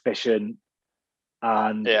self-sufficient,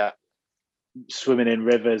 and swimming in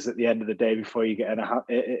rivers at the end of the day before you get in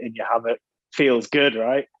your hammock feels good,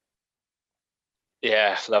 right?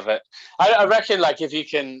 Yeah, love it. I reckon like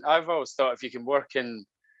I've always thought if you can work in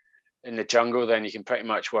the jungle, then you can pretty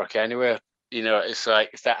much work anywhere. It's like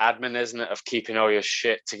it's that admin, isn't it, of keeping all your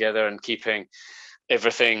shit together and keeping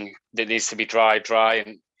everything that needs to be dry,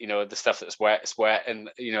 and the stuff that's wet is wet, and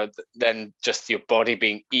then just your body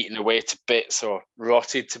being eaten away to bits or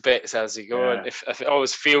rotted to bits as you go. And if I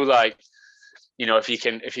always feel like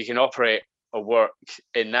if you can operate or work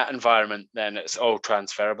in that environment, then it's all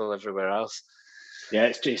transferable everywhere else. Yeah,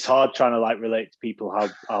 it's hard trying to like relate to people how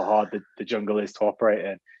hard the jungle is to operate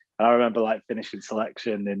in. And I remember like finishing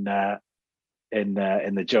selection in the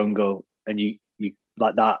jungle, and you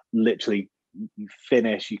like that literally you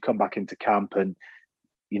finish, you come back into camp, and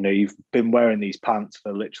you've been wearing these pants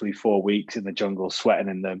for literally 4 weeks in the jungle, sweating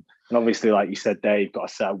in them. And obviously, like you said there, you've got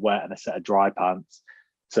a set of wet and a set of dry pants.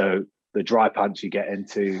 So the dry pants you get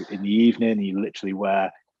into in the evening, you literally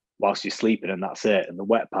wear whilst you're sleeping, and that's it. And the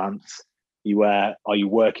wet pants you wear are your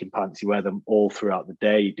working pants. You wear them all throughout the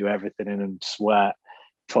day. You do everything in them, sweat,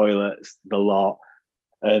 toilets, the lot.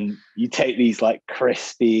 And you take these like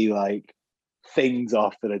crispy like things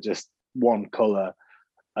off that are just one color.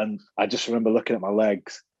 And I just remember looking at my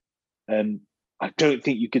legs, and I don't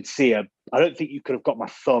think you could have got my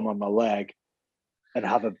thumb on my leg and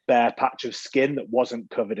have a bare patch of skin that wasn't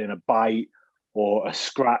covered in a bite or a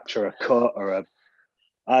scratch or a cut or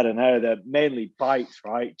I don't know. They're mainly bites,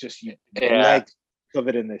 right? Just your legs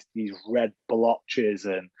covered in these red blotches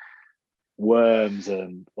and worms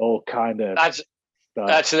and all kind of stuff.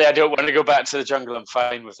 Actually, I don't want to go back to the jungle. I'm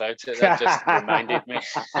fine without it. That just reminded me.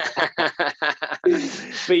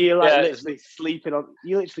 But you're like literally sleeping on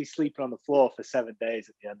the floor for 7 days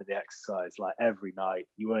at the end of the exercise, like every night.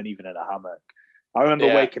 You weren't even in a hammock. I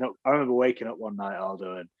remember waking up one night,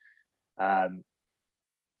 Aldo, and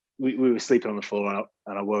we were sleeping on the floor,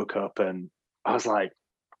 and I woke up, and I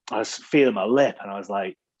was feeling my lip, and I was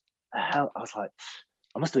like, hell, I was like,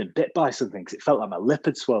 I must have been bit by something, because it felt like my lip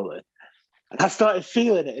had swollen. And I started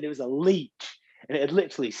feeling it, and it was a leech, and it had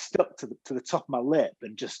literally stuck to the top of my lip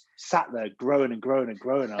and just sat there growing and growing and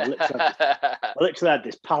growing. And I literally had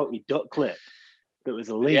this pouty duck lip that was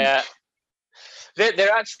a leech. Yeah,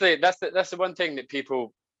 they're actually that's the one thing that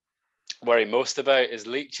people worry most about is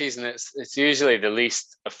leeches, and it's usually the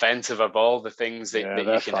least offensive of all the things that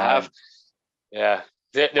you can have. Yeah.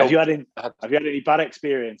 Have you had any bad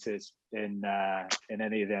experiences in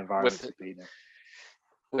any of the environments you've been in?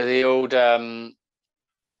 With the old I'm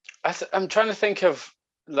trying to think of,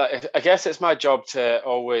 like, I guess it's my job to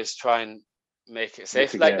always try and make it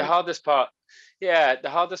safe. Like the hardest part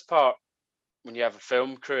when you have a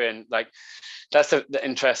film crew, and like that's the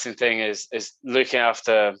interesting thing is looking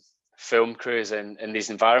after film crews in these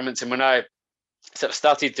environments. And when I sort of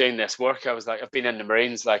started doing this work, I was like, I've been in the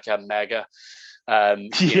Marines, like a mega I'm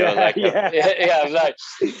obviously so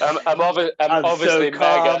calm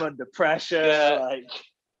mega under pressure,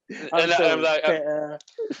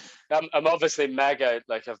 I'm obviously mega,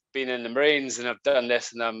 like I've been in the Marines and I've done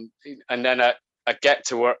this, and then I get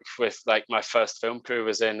to work with, like, my first film crew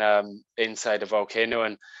was in inside a volcano,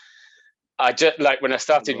 and I just, like, when I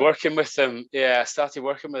started working with them,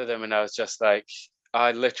 and I was just like,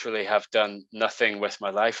 I literally have done nothing with my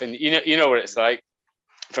life. And you know what it's like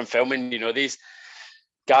from filming, these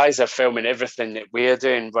guys are filming everything that we're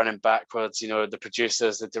doing, running backwards, the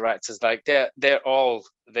producers, the directors, like they're all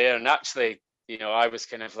there. And actually, I was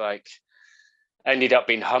kind of like, ended up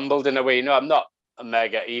being humbled in a way. I'm not a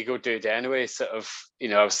mega ego dude anyway, sort of,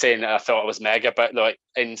 I was saying that I thought I was mega, but like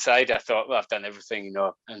inside I thought, well, I've done everything,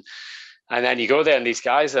 and then you go there and these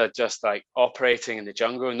guys are just like operating in the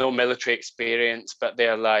jungle, no military experience, but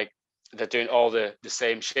they're doing all the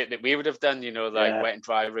same shit that we would have done, wet and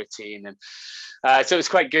dry routine. And so it's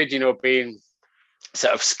quite good, being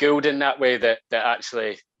sort of schooled in that way, that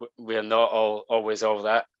actually we're not always all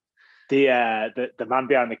that. The man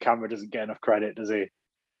behind the camera doesn't get enough credit, does he?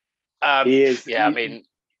 He is. Yeah, I mean,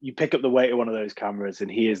 you pick up the weight of one of those cameras, and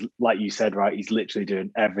he is, like you said, right? He's literally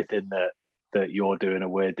doing everything that you're doing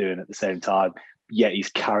and we're doing at the same time. Yet he's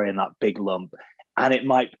carrying that big lump, and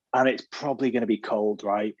it's probably going to be cold,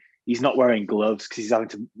 right? he's not wearing gloves because he's having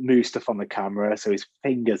to move stuff on the camera, so his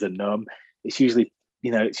fingers are numb. It's usually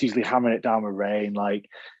hammering it down with rain. Like,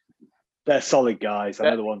 they're solid guys.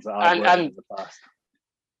 I know the ones that I've worked with in the past.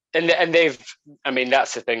 And they've, I mean,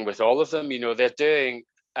 that's the thing with all of them, you know, they're doing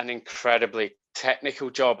an incredibly technical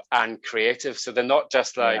job and creative. So they're not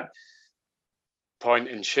just like point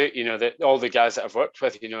and shoot, you know, that all the guys that I've worked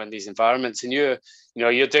with, you know, in these environments, and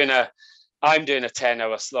I'm doing a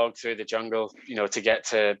 10-hour slog through the jungle, you know, to get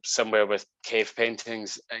to somewhere with cave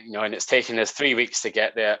paintings, you know, and it's taken us 3 weeks to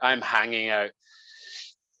get there. I'm hanging out.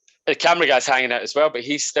 The camera guy's hanging out as well, but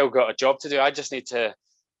he's still got a job to do. I just need to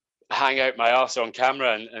hang out my arse on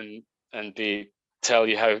camera and tell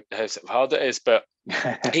you how hard it is. But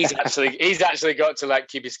he's actually got to like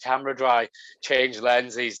keep his camera dry, change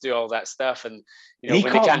lenses, do all that stuff. And you know,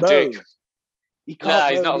 when he can't do it,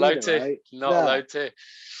 he's not allowed to. Right? Not allowed to.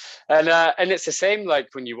 And it's the same like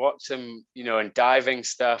when you watch them, you know, in diving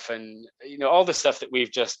stuff and you know all the stuff that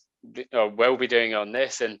we've just will be doing on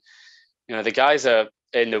this, and you know the guys are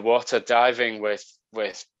in the water diving with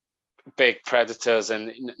big predators,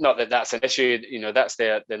 and not that that's an issue, you know, that's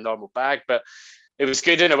their normal bag, but it was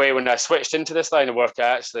good in a way when I switched into this line of work. I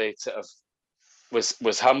actually sort of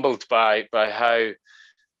was humbled by how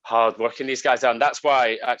hard working these guys are, and that's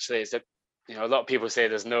why actually is that, you know, a lot of people say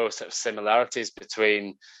there's no sort of similarities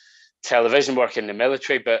between television work in the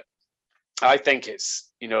military, but I think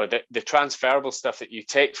it's, you know, the transferable stuff that you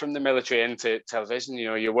take from the military into television. You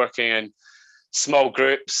know, you're working in small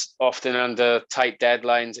groups, often under tight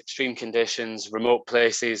deadlines, extreme conditions, remote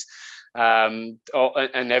places, and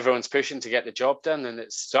everyone's pushing to get the job done. And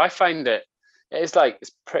so I find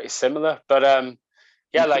it's pretty similar, but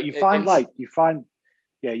you find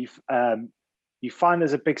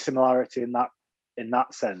there's a big similarity in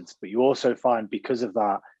that sense, but you also find because of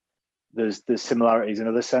that there's similarities in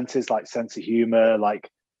other senses, like sense of humor, like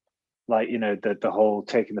you know the whole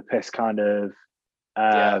taking the piss kind of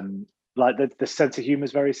like the sense of humor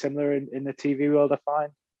is very similar in the TV world, I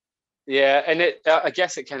find. Yeah, and I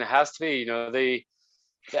guess it kind of has to be, you know, the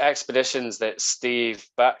expeditions that Steve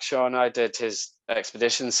Backshaw and I did, his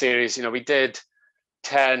expedition series, you know, we did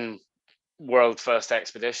 10 world first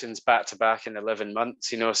expeditions back to back in 11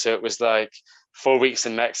 months, you know, so it was like 4 weeks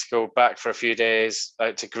in Mexico, back for a few days,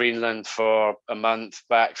 out to Greenland for a month,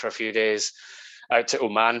 back for a few days, out to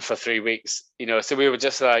Oman for 3 weeks, you know, so we were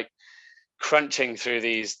just like crunching through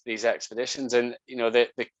these expeditions. And you know the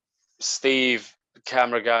Steve, the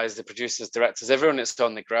camera guys, the producers, directors, everyone that's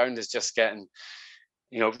on the ground is just getting,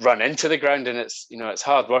 you know, run into the ground, and it's, you know, it's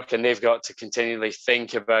hard work, and they've got to continually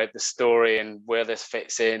think about the story and where this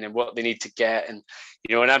fits in and what they need to get. And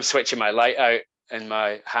you know, when I'm switching my light out in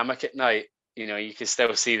my hammock at night, you know, you can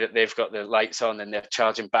still see that they've got the lights on and they're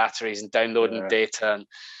charging batteries and downloading data. And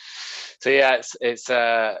so yeah, it's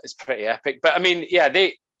pretty epic. But I mean, yeah,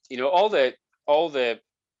 they, you know, all the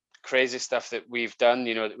crazy stuff that we've done,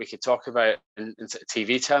 you know, that we could talk about in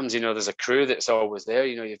TV terms, you know, there's a crew that's always there.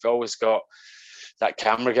 You know, you've always got that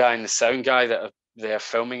camera guy and the sound guy that are there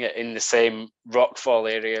filming it in the same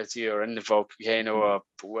rockfall area as you, or in the volcano or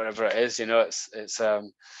wherever it is. You know, it's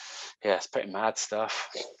pretty mad stuff.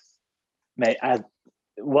 Mate,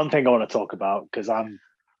 one thing I want to talk about, because I'm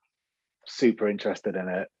super interested in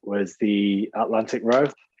it, was the Atlantic Row.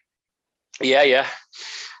 Yeah.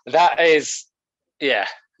 That is, yeah.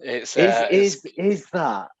 It's is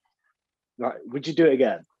that right? Would you do it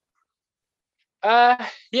again?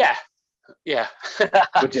 Yeah.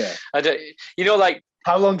 Would you? I don't. You know, like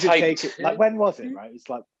how long did it take? Like when was it? Right, it's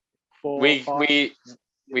like 4. We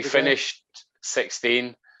finished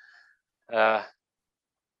 16. I'm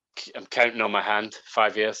counting on my hand.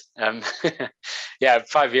 5 years. Yeah,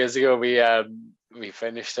 5 years ago we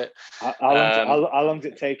finished it. How long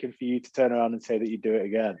did it take for you to turn around and say that you do it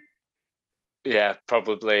again? Yeah,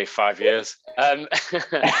 probably 5 years. Do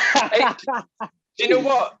you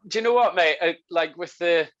know what, mate? Like with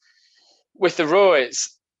the row,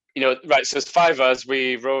 it's, you know, right. So it's 5 of us.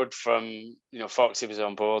 We rode from, you know, Foxy was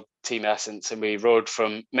on board, Team Essence, and we rode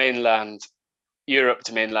from mainland Europe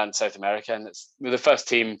to mainland South America, and we're the first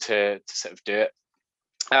team to sort of do it.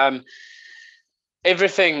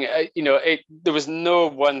 Everything, you know, there was no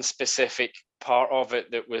one specific part of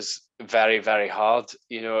it that was very, very hard.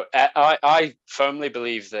 You know, I firmly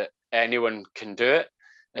believe that anyone can do it.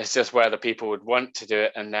 It's just whether people would want to do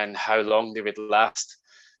it and then how long they would last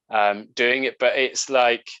doing it. But it's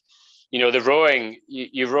like, you know, the rowing,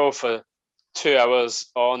 you row for 2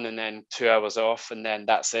 hours on and then 2 hours off, and then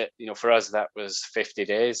that's it. You know, for us, that was 50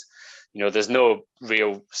 days. You know, there's no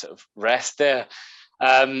real sort of rest there.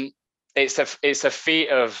 It's a feat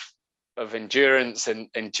of endurance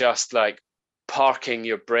and just like parking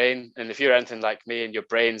your brain. And if you're anything like me and your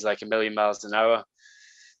brain's like a million miles an hour,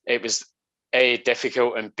 it was A,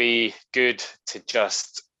 difficult, and B, good to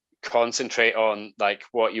just concentrate on like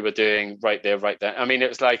what you were doing right there, right there. I mean, it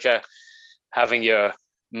was like having your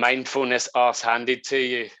mindfulness arse handed to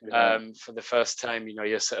you for the first time. You know,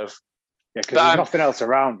 you're sort of because there's nothing else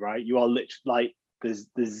around, right? You are literally like there's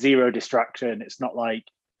zero distraction. It's not like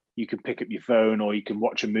you can pick up your phone or you can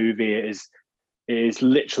watch a movie. It is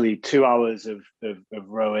literally 2 hours of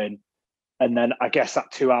rowing, and then I guess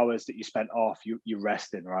that 2 hours that you spent off, you're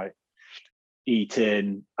resting, right?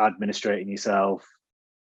 Eating, administrating yourself.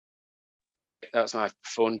 That's my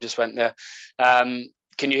phone just went there.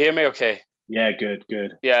 Can you hear me okay? Yeah, good.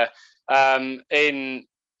 Yeah. In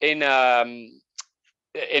a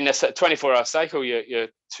 24-hour cycle, you're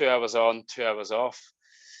 2 hours on, 2 hours off,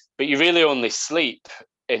 but you really only sleep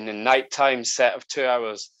in the nighttime set of 2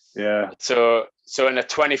 hours. Yeah. So in a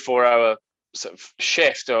 24-hour sort of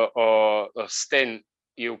shift or stint,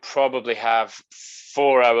 you'll probably have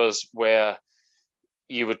 4 hours where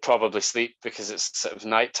you would probably sleep because it's sort of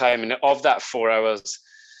nighttime. And of that 4 hours,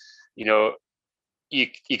 you know, you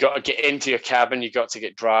got to get into your cabin, you got to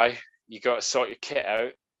get dry, you got to sort your kit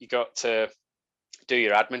out, you got to do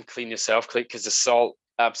your admin, clean yourself, because the salt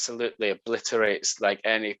absolutely obliterates like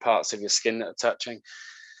any parts of your skin that are touching.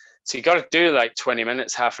 So you got to do like 20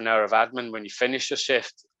 minutes, half an hour of admin when you finish your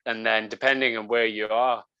shift. And then depending on where you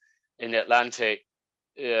are in the Atlantic,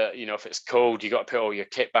 you know, if it's cold, you got to put all your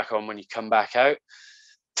kit back on when you come back out,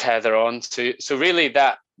 tether on to. So really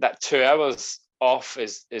that 2 hours off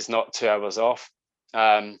is not 2 hours off.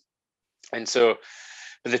 And so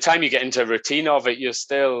by the time you get into a routine of it, you're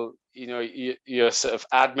still, you know, your sort of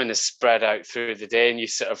admin is spread out through the day, and you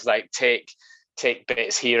sort of like take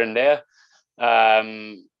bits here and there,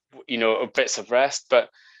 you know, bits of rest. But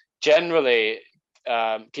generally,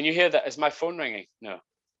 can you hear that? Is my phone ringing? No,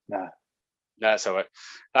 that's all right.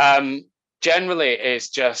 Generally, it's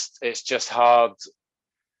just hard.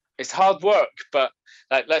 It's hard work, but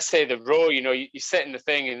like, let's say the row, you know, you sit in the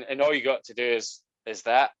thing and all you got to do is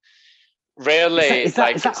that. Rarely is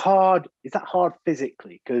that hard? Is that hard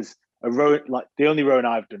physically? Because a row, like the only rowing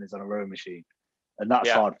I've done is on a rowing machine, and that's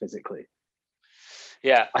hard physically.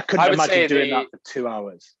 Yeah, I couldn't imagine doing that for 2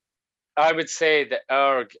 hours. I would say the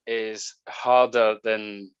erg is harder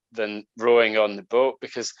than rowing on the boat,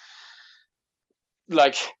 because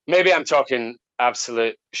like, maybe I'm talking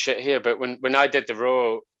absolute shit here, but when I did the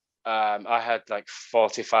row, I had like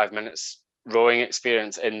 45 minutes rowing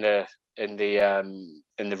experience in the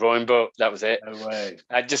rowing boat. That was it. No way.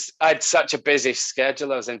 I had such a busy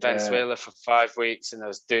schedule. I was in Venezuela for 5 weeks, and I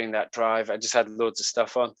was doing that drive. I just had loads of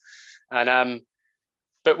stuff on, and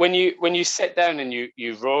but when you sit down and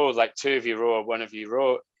you row, like two of you row or one of you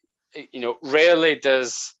row, you know, rarely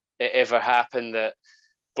does it ever happen that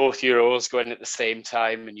both your rows go in at the same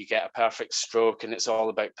time and you get a perfect stroke, and it's all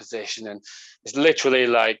about position, and it's literally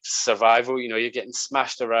like survival. You know, you're getting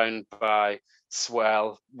smashed around by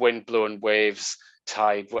swell, wind blown waves,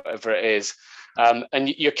 tide, whatever it is, and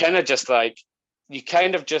you're kind of just like, you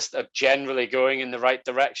kind of just are generally going in the right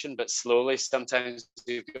direction, but slowly. Sometimes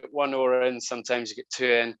you get one oar in, sometimes you get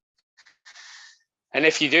two in, and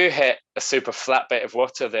if you do hit a super flat bit of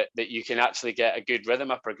water that you can actually get a good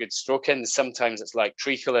rhythm up or a good stroke in, sometimes it's like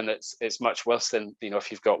treacle, and it's much worse than, you know, if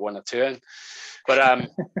you've got one or two in. But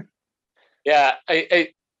yeah,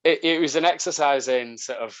 it was an exercise in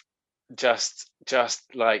sort of just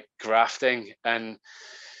like grafting and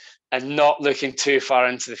not looking too far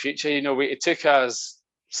into the future. You know, it took us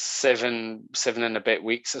seven and a bit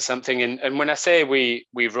weeks or something, and when I say we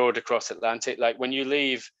rowed across Atlantic, like when you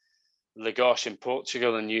leave Lagos in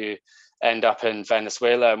Portugal and you end up in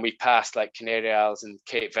Venezuela, and we passed like Canary Isles and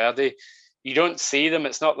Cape Verde, you don't see them.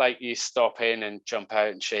 It's not like you stop in and jump out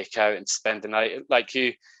and shake out and spend the night. Like,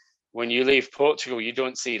 when you leave Portugal, you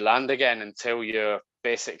don't see land again until you're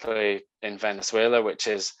basically in Venezuela, which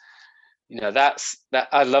is, you know, that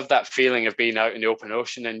I love that feeling of being out in the open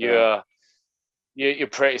ocean, and you're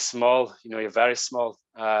pretty small, you know, you're very small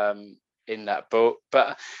in that boat.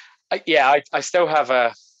 But I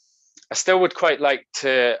still would quite like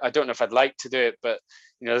to, I don't know if I'd like to do it, but,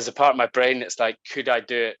 you know, there's a part of my brain that's like, could I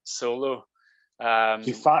do it solo?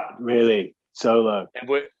 Really solo?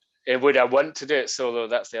 Would I want to do it solo?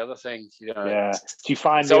 That's the other thing, you know. Yeah. Do you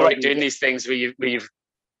find it's all right doing these things where you've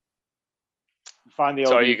find the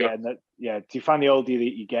older you get, do you find the older that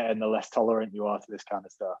you get and the less tolerant you are to this kind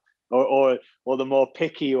of stuff, or the more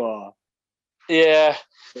picky you are? Yeah,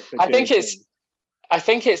 I think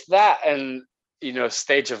it's that, and, you know,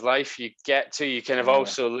 stage of life you get to, you kind of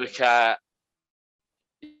also look at,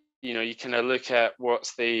 you know, you kind of look at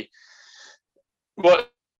what's the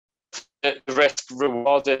what the risk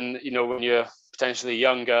reward, and when you're potentially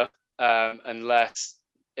younger, and less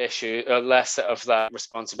less of that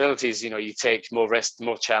responsibilities, you take more risk,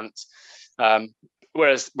 more chance.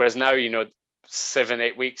 Whereas now,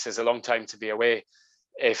 7-8 weeks is a long time to be away.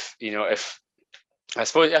 If I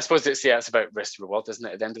suppose it's about risk reward, isn't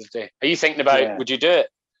it? At the end of the day, are you thinking about would you do it?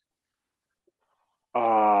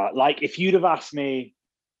 Like if you'd have asked me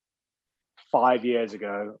 5 years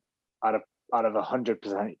ago, I'd have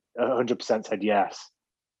 100% said yes.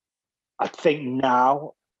 I think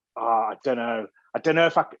now, I don't know. I don't know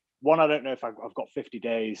if I don't know if I've got 50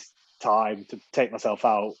 days time to take myself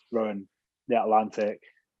out rowing the Atlantic,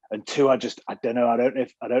 and two, I don't know. I don't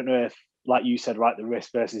know if, like you said, right, the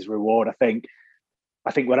risk versus reward. I think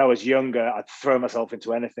when I was younger, I'd throw myself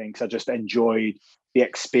into anything because I just enjoyed the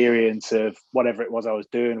experience of whatever it was I was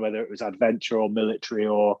doing, whether it was adventure or military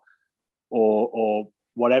or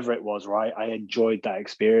whatever it was, right? I enjoyed that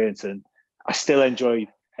experience, and I still enjoy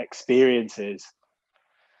experiences.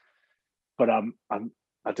 But I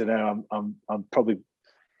don't know. I'm probably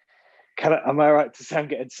am I right to say I'm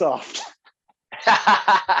getting soft?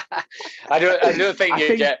 I don't think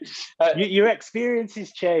you get your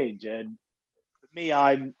experiences change, and for me,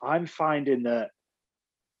 I'm finding that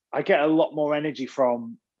I get a lot more energy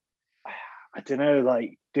from, I don't know,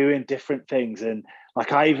 like doing different things. And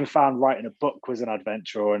like I even found writing a book was an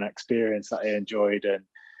adventure or an experience that I enjoyed. And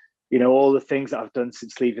all the things that I've done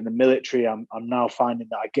since leaving the military, I'm now finding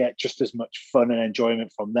that I get just as much fun and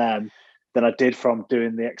enjoyment from them than I did from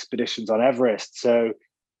doing the expeditions on Everest. So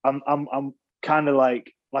I'm kind of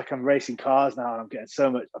like I'm racing cars now, and I'm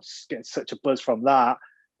getting such a buzz from that.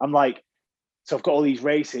 I'm like, so I've got all these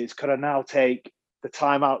races. Could I now take the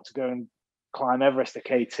time out to go and climb Everest to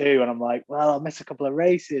K2? And I'm like, well, I'll miss a couple of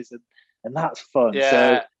races, and that's fun. Yeah.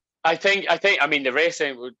 So I think the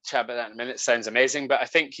racing, we'll chat about that in a minute, sounds amazing, but I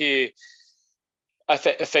think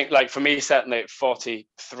like for me, certainly at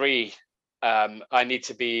 43, I need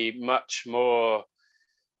to be much more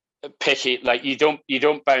picky. Like you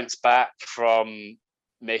don't bounce back from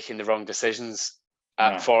making the wrong decisions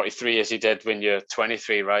at 43 as you did when you're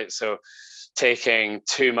 23, right? So taking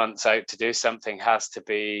 2 months out to do something has to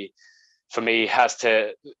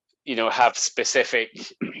have specific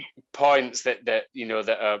points that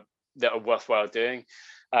are worthwhile doing.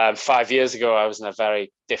 5 years ago, I was in a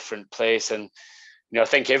very different place, and I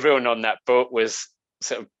think everyone on that boat was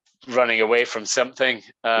sort of running away from something.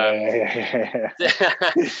 And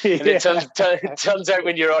it turns out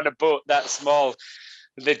when you're on a boat that small,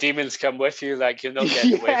 the demons come with you. Like you're not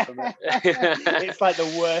getting away from it. It's like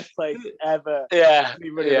the worst place ever. To be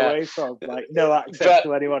running away from. Like no access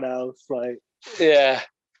to anyone else. Like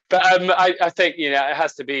But I think it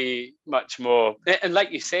has to be much more. And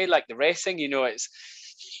like you say, like the racing,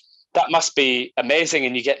 that must be amazing,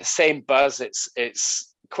 and you get the same buzz.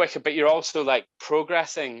 It's quicker, but you're also like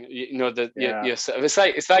progressing. You're sort of,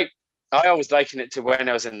 it's like I always liken it to when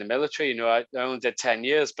I was in the military. I only did 10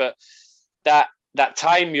 years, but that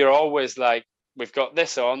time you're always like, we've got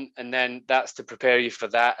this on, and then that's to prepare you for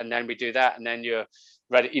that, and then we do that, and then you're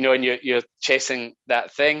ready. And you're chasing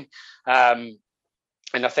that thing.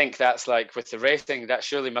 And I think that's like with the racing, that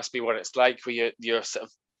surely must be what it's like, where you're sort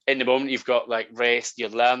of in the moment, you've got like race, you're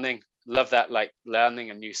learning. Love that, like learning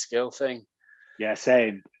a new skill thing. Yeah,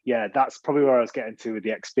 same. Yeah, that's probably where I was getting to with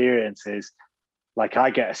the experiences. Like I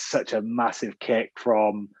get such a massive kick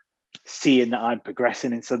from seeing that I'm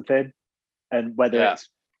progressing in something, and whether it's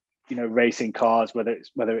racing cars, whether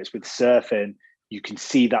it's with surfing, you can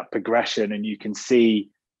see that progression, and you can see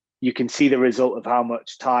the result of how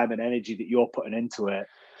much time and energy that you're putting into it.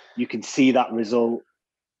 You can see that result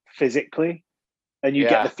physically, and you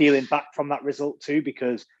get the feeling back from that result too,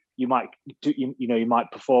 because you might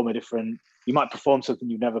perform something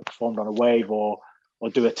you've never performed on a wave, or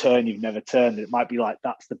do a turn you've never turned. It might be like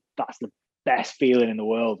that's the best feeling in the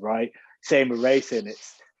world, right? Same with racing.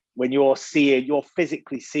 It's when you're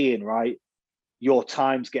physically seeing, right, your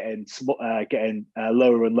time's getting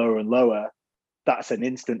lower and lower and lower. That's an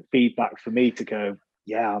instant feedback for me to go,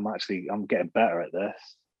 yeah, I'm getting better at this.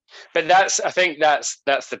 But I think that's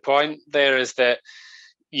the point there, is that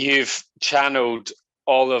you've channeled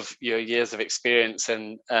all of your years of experience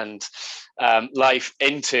and life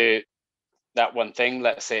into that one thing.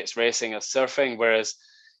 Let's say it's racing or surfing. Whereas,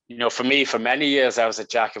 for me, for many years, I was a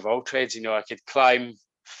jack of all trades. I could climb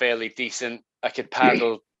fairly decent. I could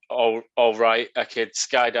paddle all right. I could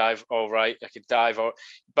skydive all right. I could dive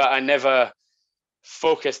but I never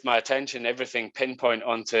focused my attention, everything pinpoint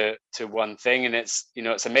onto one thing. And it's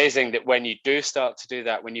amazing that when you do start to do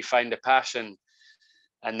that, when you find a passion,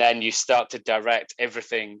 and then you start to direct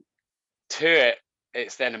everything to it,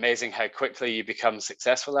 it's then amazing how quickly you become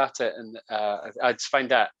successful at it. And I just find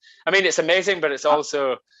that, I mean, it's amazing, but it's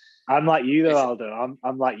also. I'm like you though, Aldo.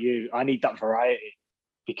 I'm like you. I need that variety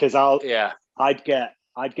because I'd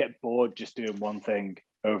get bored just doing one thing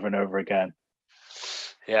over and over again.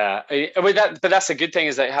 Yeah, but that's a good thing,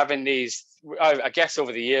 is that having these, I guess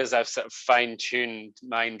over the years, I've sort of fine-tuned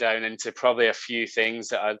mine down into probably a few things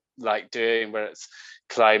that I like doing, where it's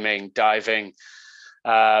climbing, diving,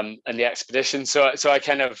 and the expedition. So I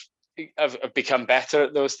kind of, I've become better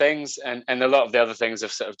at those things, and a lot of the other things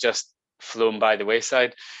have sort of just flown by the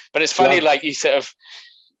wayside. But it's funny, like you sort of,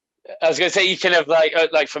 I was going to say, you kind of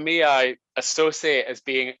like for me, I associate as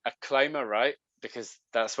being a climber, right? Because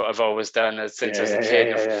that's what I've always done since I was a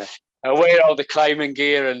kid. I wear all the climbing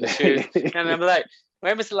gear and the shoes, and I'm like,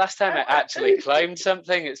 when was the last time I actually climbed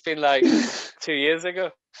something? It's been like 2 years ago.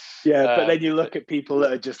 Yeah, but then you look at people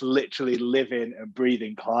that are just literally living and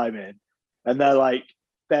breathing climbing, and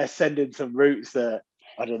they're sending some routes that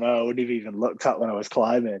I don't know, I wouldn't have even looked at when I was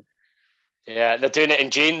climbing. Yeah, they're doing it in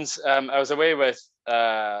jeans. I was away with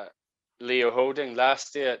Leo Holding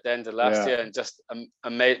last year, at the end of last year, and just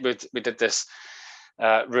we did this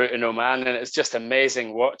route in Oman, and it's just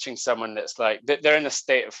amazing watching someone that's like, they're in a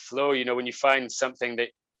state of flow. You know, when you find something that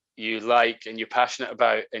you like and you're passionate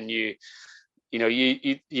about, and you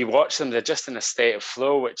watch them, they're just in a state of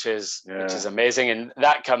flow, which is amazing. And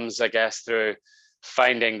that comes, I guess, through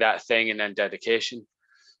finding that thing and then dedication.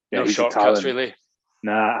 No shortcuts, really.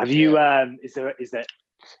 Nah. Have you?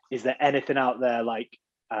 Is there anything out there like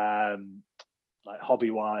hobby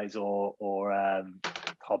wise or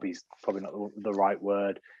hobbies probably not the right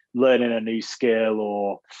word, learning a new skill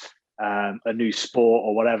or a new sport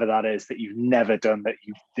or whatever that is that you've never done that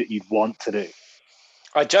you'd want to do?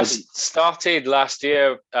 I just started last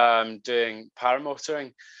year doing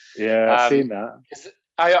paramotoring. Yeah, I've seen that.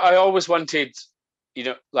 I always wanted,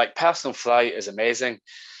 like, personal flight is amazing,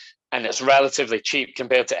 and it's relatively cheap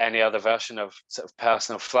compared to any other version of sort of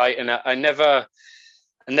personal flight. And I never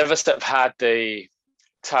sort of had the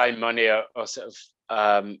time, money, or sort of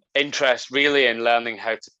interest really in learning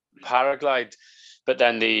how to paraglide. But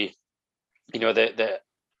then the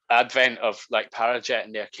advent of like Parajet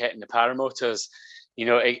and their kit and the paramotors,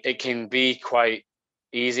 it can be quite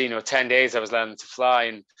easy. 10 days I was learning to fly,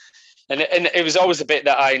 and it was always a bit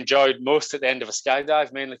that I enjoyed most at the end of a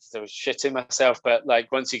skydive, mainly because I was shitting myself. But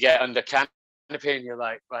like once you get under canopy and you're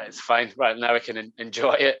like, right, it's fine, right, now I can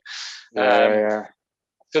enjoy it.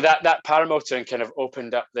 So that paramotoring kind of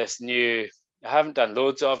opened up this new, I haven't done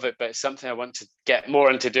loads of it, but it's something I want to get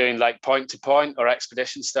more into doing, like point to point or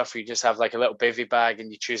expedition stuff where you just have like a little bivvy bag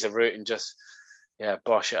and you choose a route and just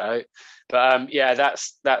bosh it out. But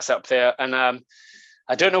that's up there. And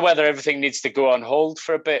I don't know whether everything needs to go on hold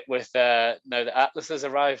for a bit with now that Atlas has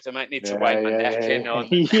arrived. I might need to wind my neck in on.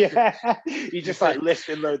 You just like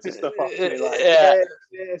lifting loads of stuff off me, like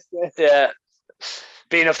this.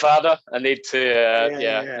 Being a father, I need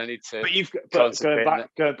to. I need to. But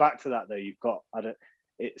going back to that though, you've got.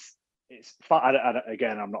 It's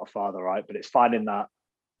again, I'm not a father, right? But it's finding that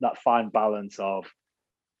fine balance of,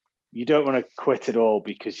 you don't want to quit it all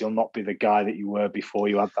because you'll not be the guy that you were before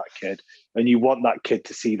you had that kid, and you want that kid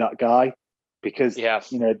to see that guy, because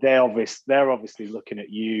they're obviously looking at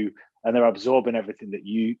you and they're absorbing everything that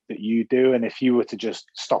you do. And if you were to just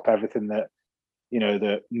stop everything that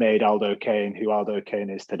that made Aldo Kane who Aldo Kane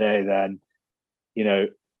is today, then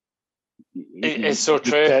it's so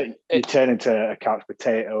true. You turn into a couch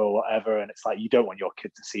potato or whatever, and it's like, you don't want your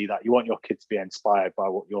kid to see that. You want your kid to be inspired by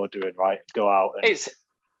what you're doing, right? Go out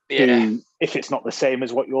and if it's not the same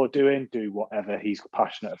as what you're doing, do whatever he's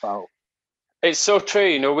passionate about. It's so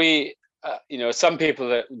true. We some people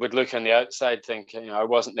that would look on the outside think, I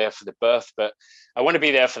wasn't there for the birth, but I want to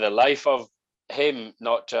be there for the life of him,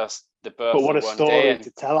 not just the birth. But what a story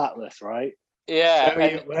to tell, Atlas, right?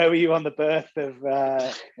 Yeah. Where were you on the birth of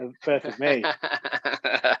me?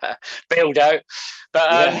 Bailed out.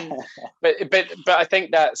 But but I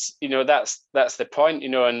think that's that's the point,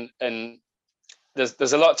 and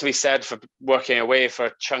there's a lot to be said for working away for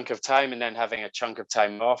a chunk of time and then having a chunk of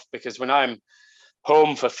time off, because when I'm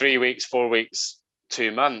home for 3 weeks, 4 weeks,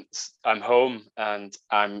 2 months, I'm home and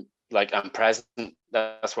I'm present.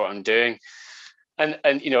 That's what I'm doing. And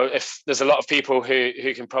if there's a lot of people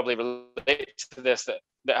who can probably relate to this, that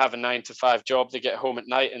have a 9-to-5 job, they get home at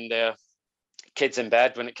night and their kids in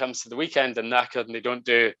bed when it comes to the weekend and knackered, and they don't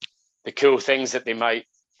do the cool things that they might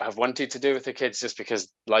have wanted to do with the kids just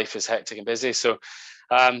because life is hectic and busy. So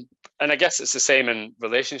and I guess it's the same in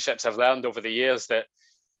relationships. I've learned over the years that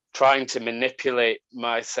trying to manipulate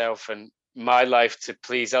myself and my life to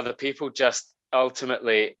please other people just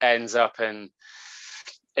ultimately ends up in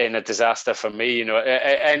a disaster for me. You know,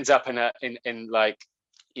 it ends up in like,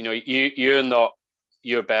 you know, you're not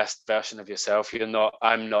your best version of yourself.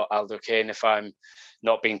 I'm not Aldo Kane if I'm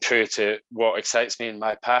not being true to what excites me and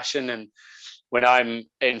my passion. And when I'm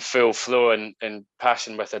in full flow and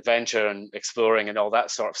passion with adventure and exploring and all that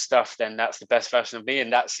sort of stuff, then that's the best version of me.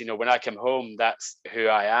 And that's, you know, when I come home, that's who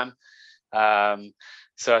I am.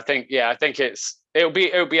 So I think it'll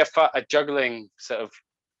be a juggling sort of,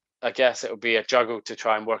 I guess it'll be a juggle to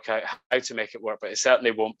try and work out how to make it work, but it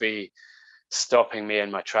certainly won't be stopping me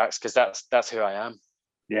in my tracks, because that's who I am.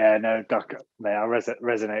 Yeah, no, Doc, mate, I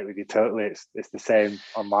resonate with you totally. It's the same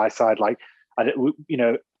on my side. Like, you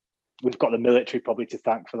know, we've got the military probably to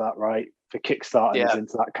thank for that, right? For kickstarting us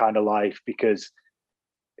into that kind of life, because,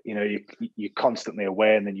 you know, you're constantly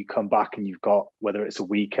away, and then you come back and you've got, whether it's a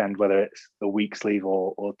weekend, whether it's a week's leave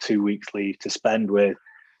or 2 weeks leave to spend with,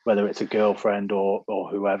 whether it's a girlfriend or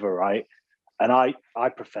whoever, right? And I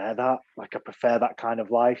prefer that. Like, I prefer that kind of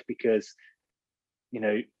life, because, you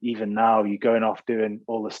know, even now you're going off doing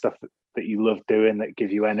all the stuff that you love doing, that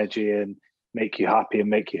give you energy and make you happy and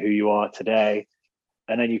make you who you are today.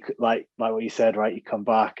 And then you could, like what you said, right? You come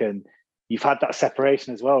back and you've had that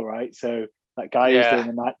separation as well, right? So that guy who's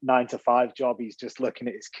doing a 9 to 5 job, he's just looking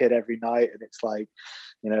at his kid every night, and it's like,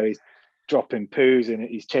 you know, he's dropping poos and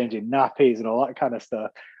he's changing nappies and all that kind of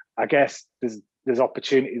stuff. I guess there's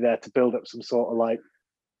opportunity there to build up some sort of, like,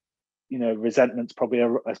 you know, resentment's probably a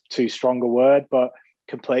too strong a word, but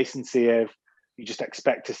complacency of, you just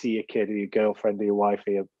expect to see your kid or your girlfriend or your wife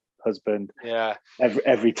or your husband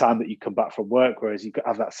every time that you come back from work, whereas you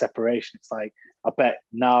have that separation. It's like, I bet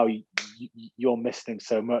now you're missing him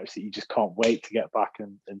so much that you just can't wait to get back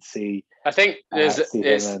and see. I think there's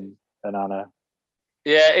him and Anna.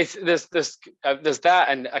 Yeah, there's that,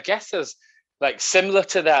 and I guess there's, like, similar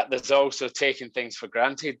to that, there's also taking things for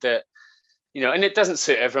granted that, you know, and it doesn't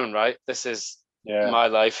suit everyone, right? This is my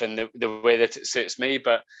life and the way that it suits me.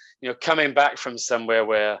 But, you know, coming back from somewhere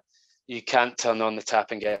where you can't turn on the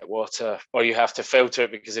tap and get water, or you have to filter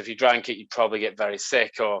it, because if you drank it, you'd probably get very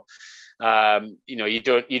sick, or, you know, you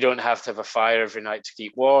don't have to have a fire every night to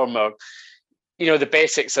keep warm, or, you know, the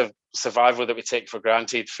basics of survival that we take for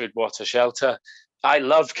granted, food, water, shelter. I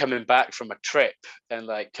love coming back from a trip and,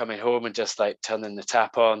 like, coming home and just, like, turning the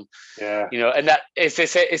tap on, you know, and that it's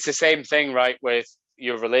the same thing, right, with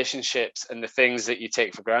your relationships and the things that you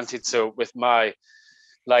take for granted. So with my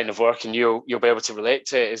line of work, and you'll be able to relate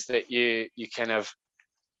to it, is that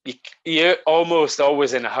you're almost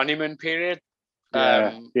always in a honeymoon period.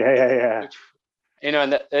 Which, you know,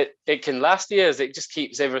 and it can last years. It just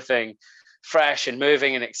keeps everything fresh and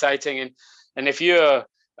moving and exciting. And if you're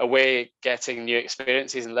away getting new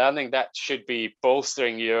experiences and learning, that should be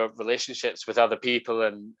bolstering your relationships with other people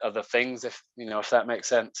and other things, if that makes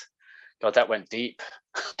sense. God, that went deep.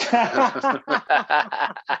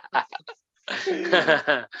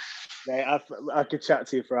 Mate, I could chat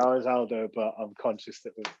to you for hours, Aldo, but I'm conscious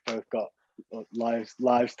that we've both got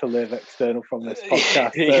lives to live external from this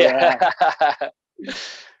podcast. So,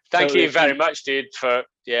 Thank you very much, dude, for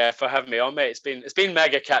having me on, mate. It's been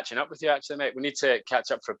mega catching up with you, actually, mate. We need to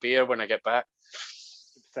catch up for a beer when I get back.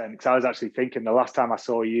 Because I was actually thinking the last time I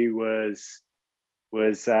saw you was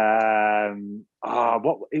an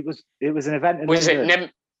event in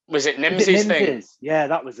London. Was it Nimsy's thing? Yeah,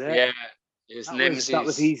 that was it. Yeah, it was Nimsy's. That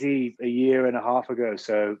was easy a year and a half ago.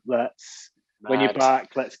 So when you're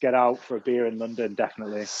back, let's get out for a beer in London,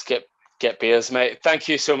 definitely. Get beers, mate. Thank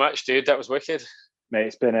you so much, dude. That was wicked. Mate,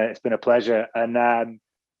 it's been a pleasure. And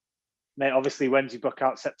mate, obviously, when do you book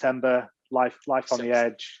out? September, life on the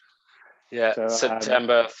edge. Yeah, so,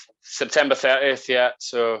 September 30th. Yeah,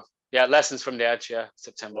 so yeah, Lessons from the Edge. Yeah,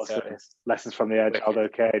 September 30th. Lessons from the Edge. Wicked. Aldo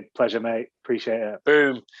Kane. Pleasure, mate. Appreciate it.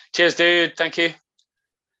 Boom. Cheers, dude. Thank you.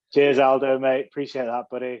 Cheers, Aldo, mate. Appreciate that,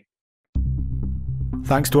 buddy.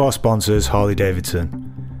 Thanks to our sponsors, Harley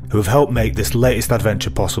Davidson, who have helped make this latest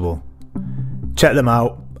adventure possible. Check them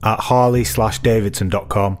out at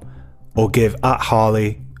harley/davidson.com or give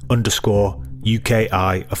 @Harley_UKI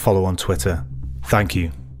a follow on Twitter. Thank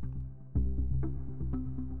you.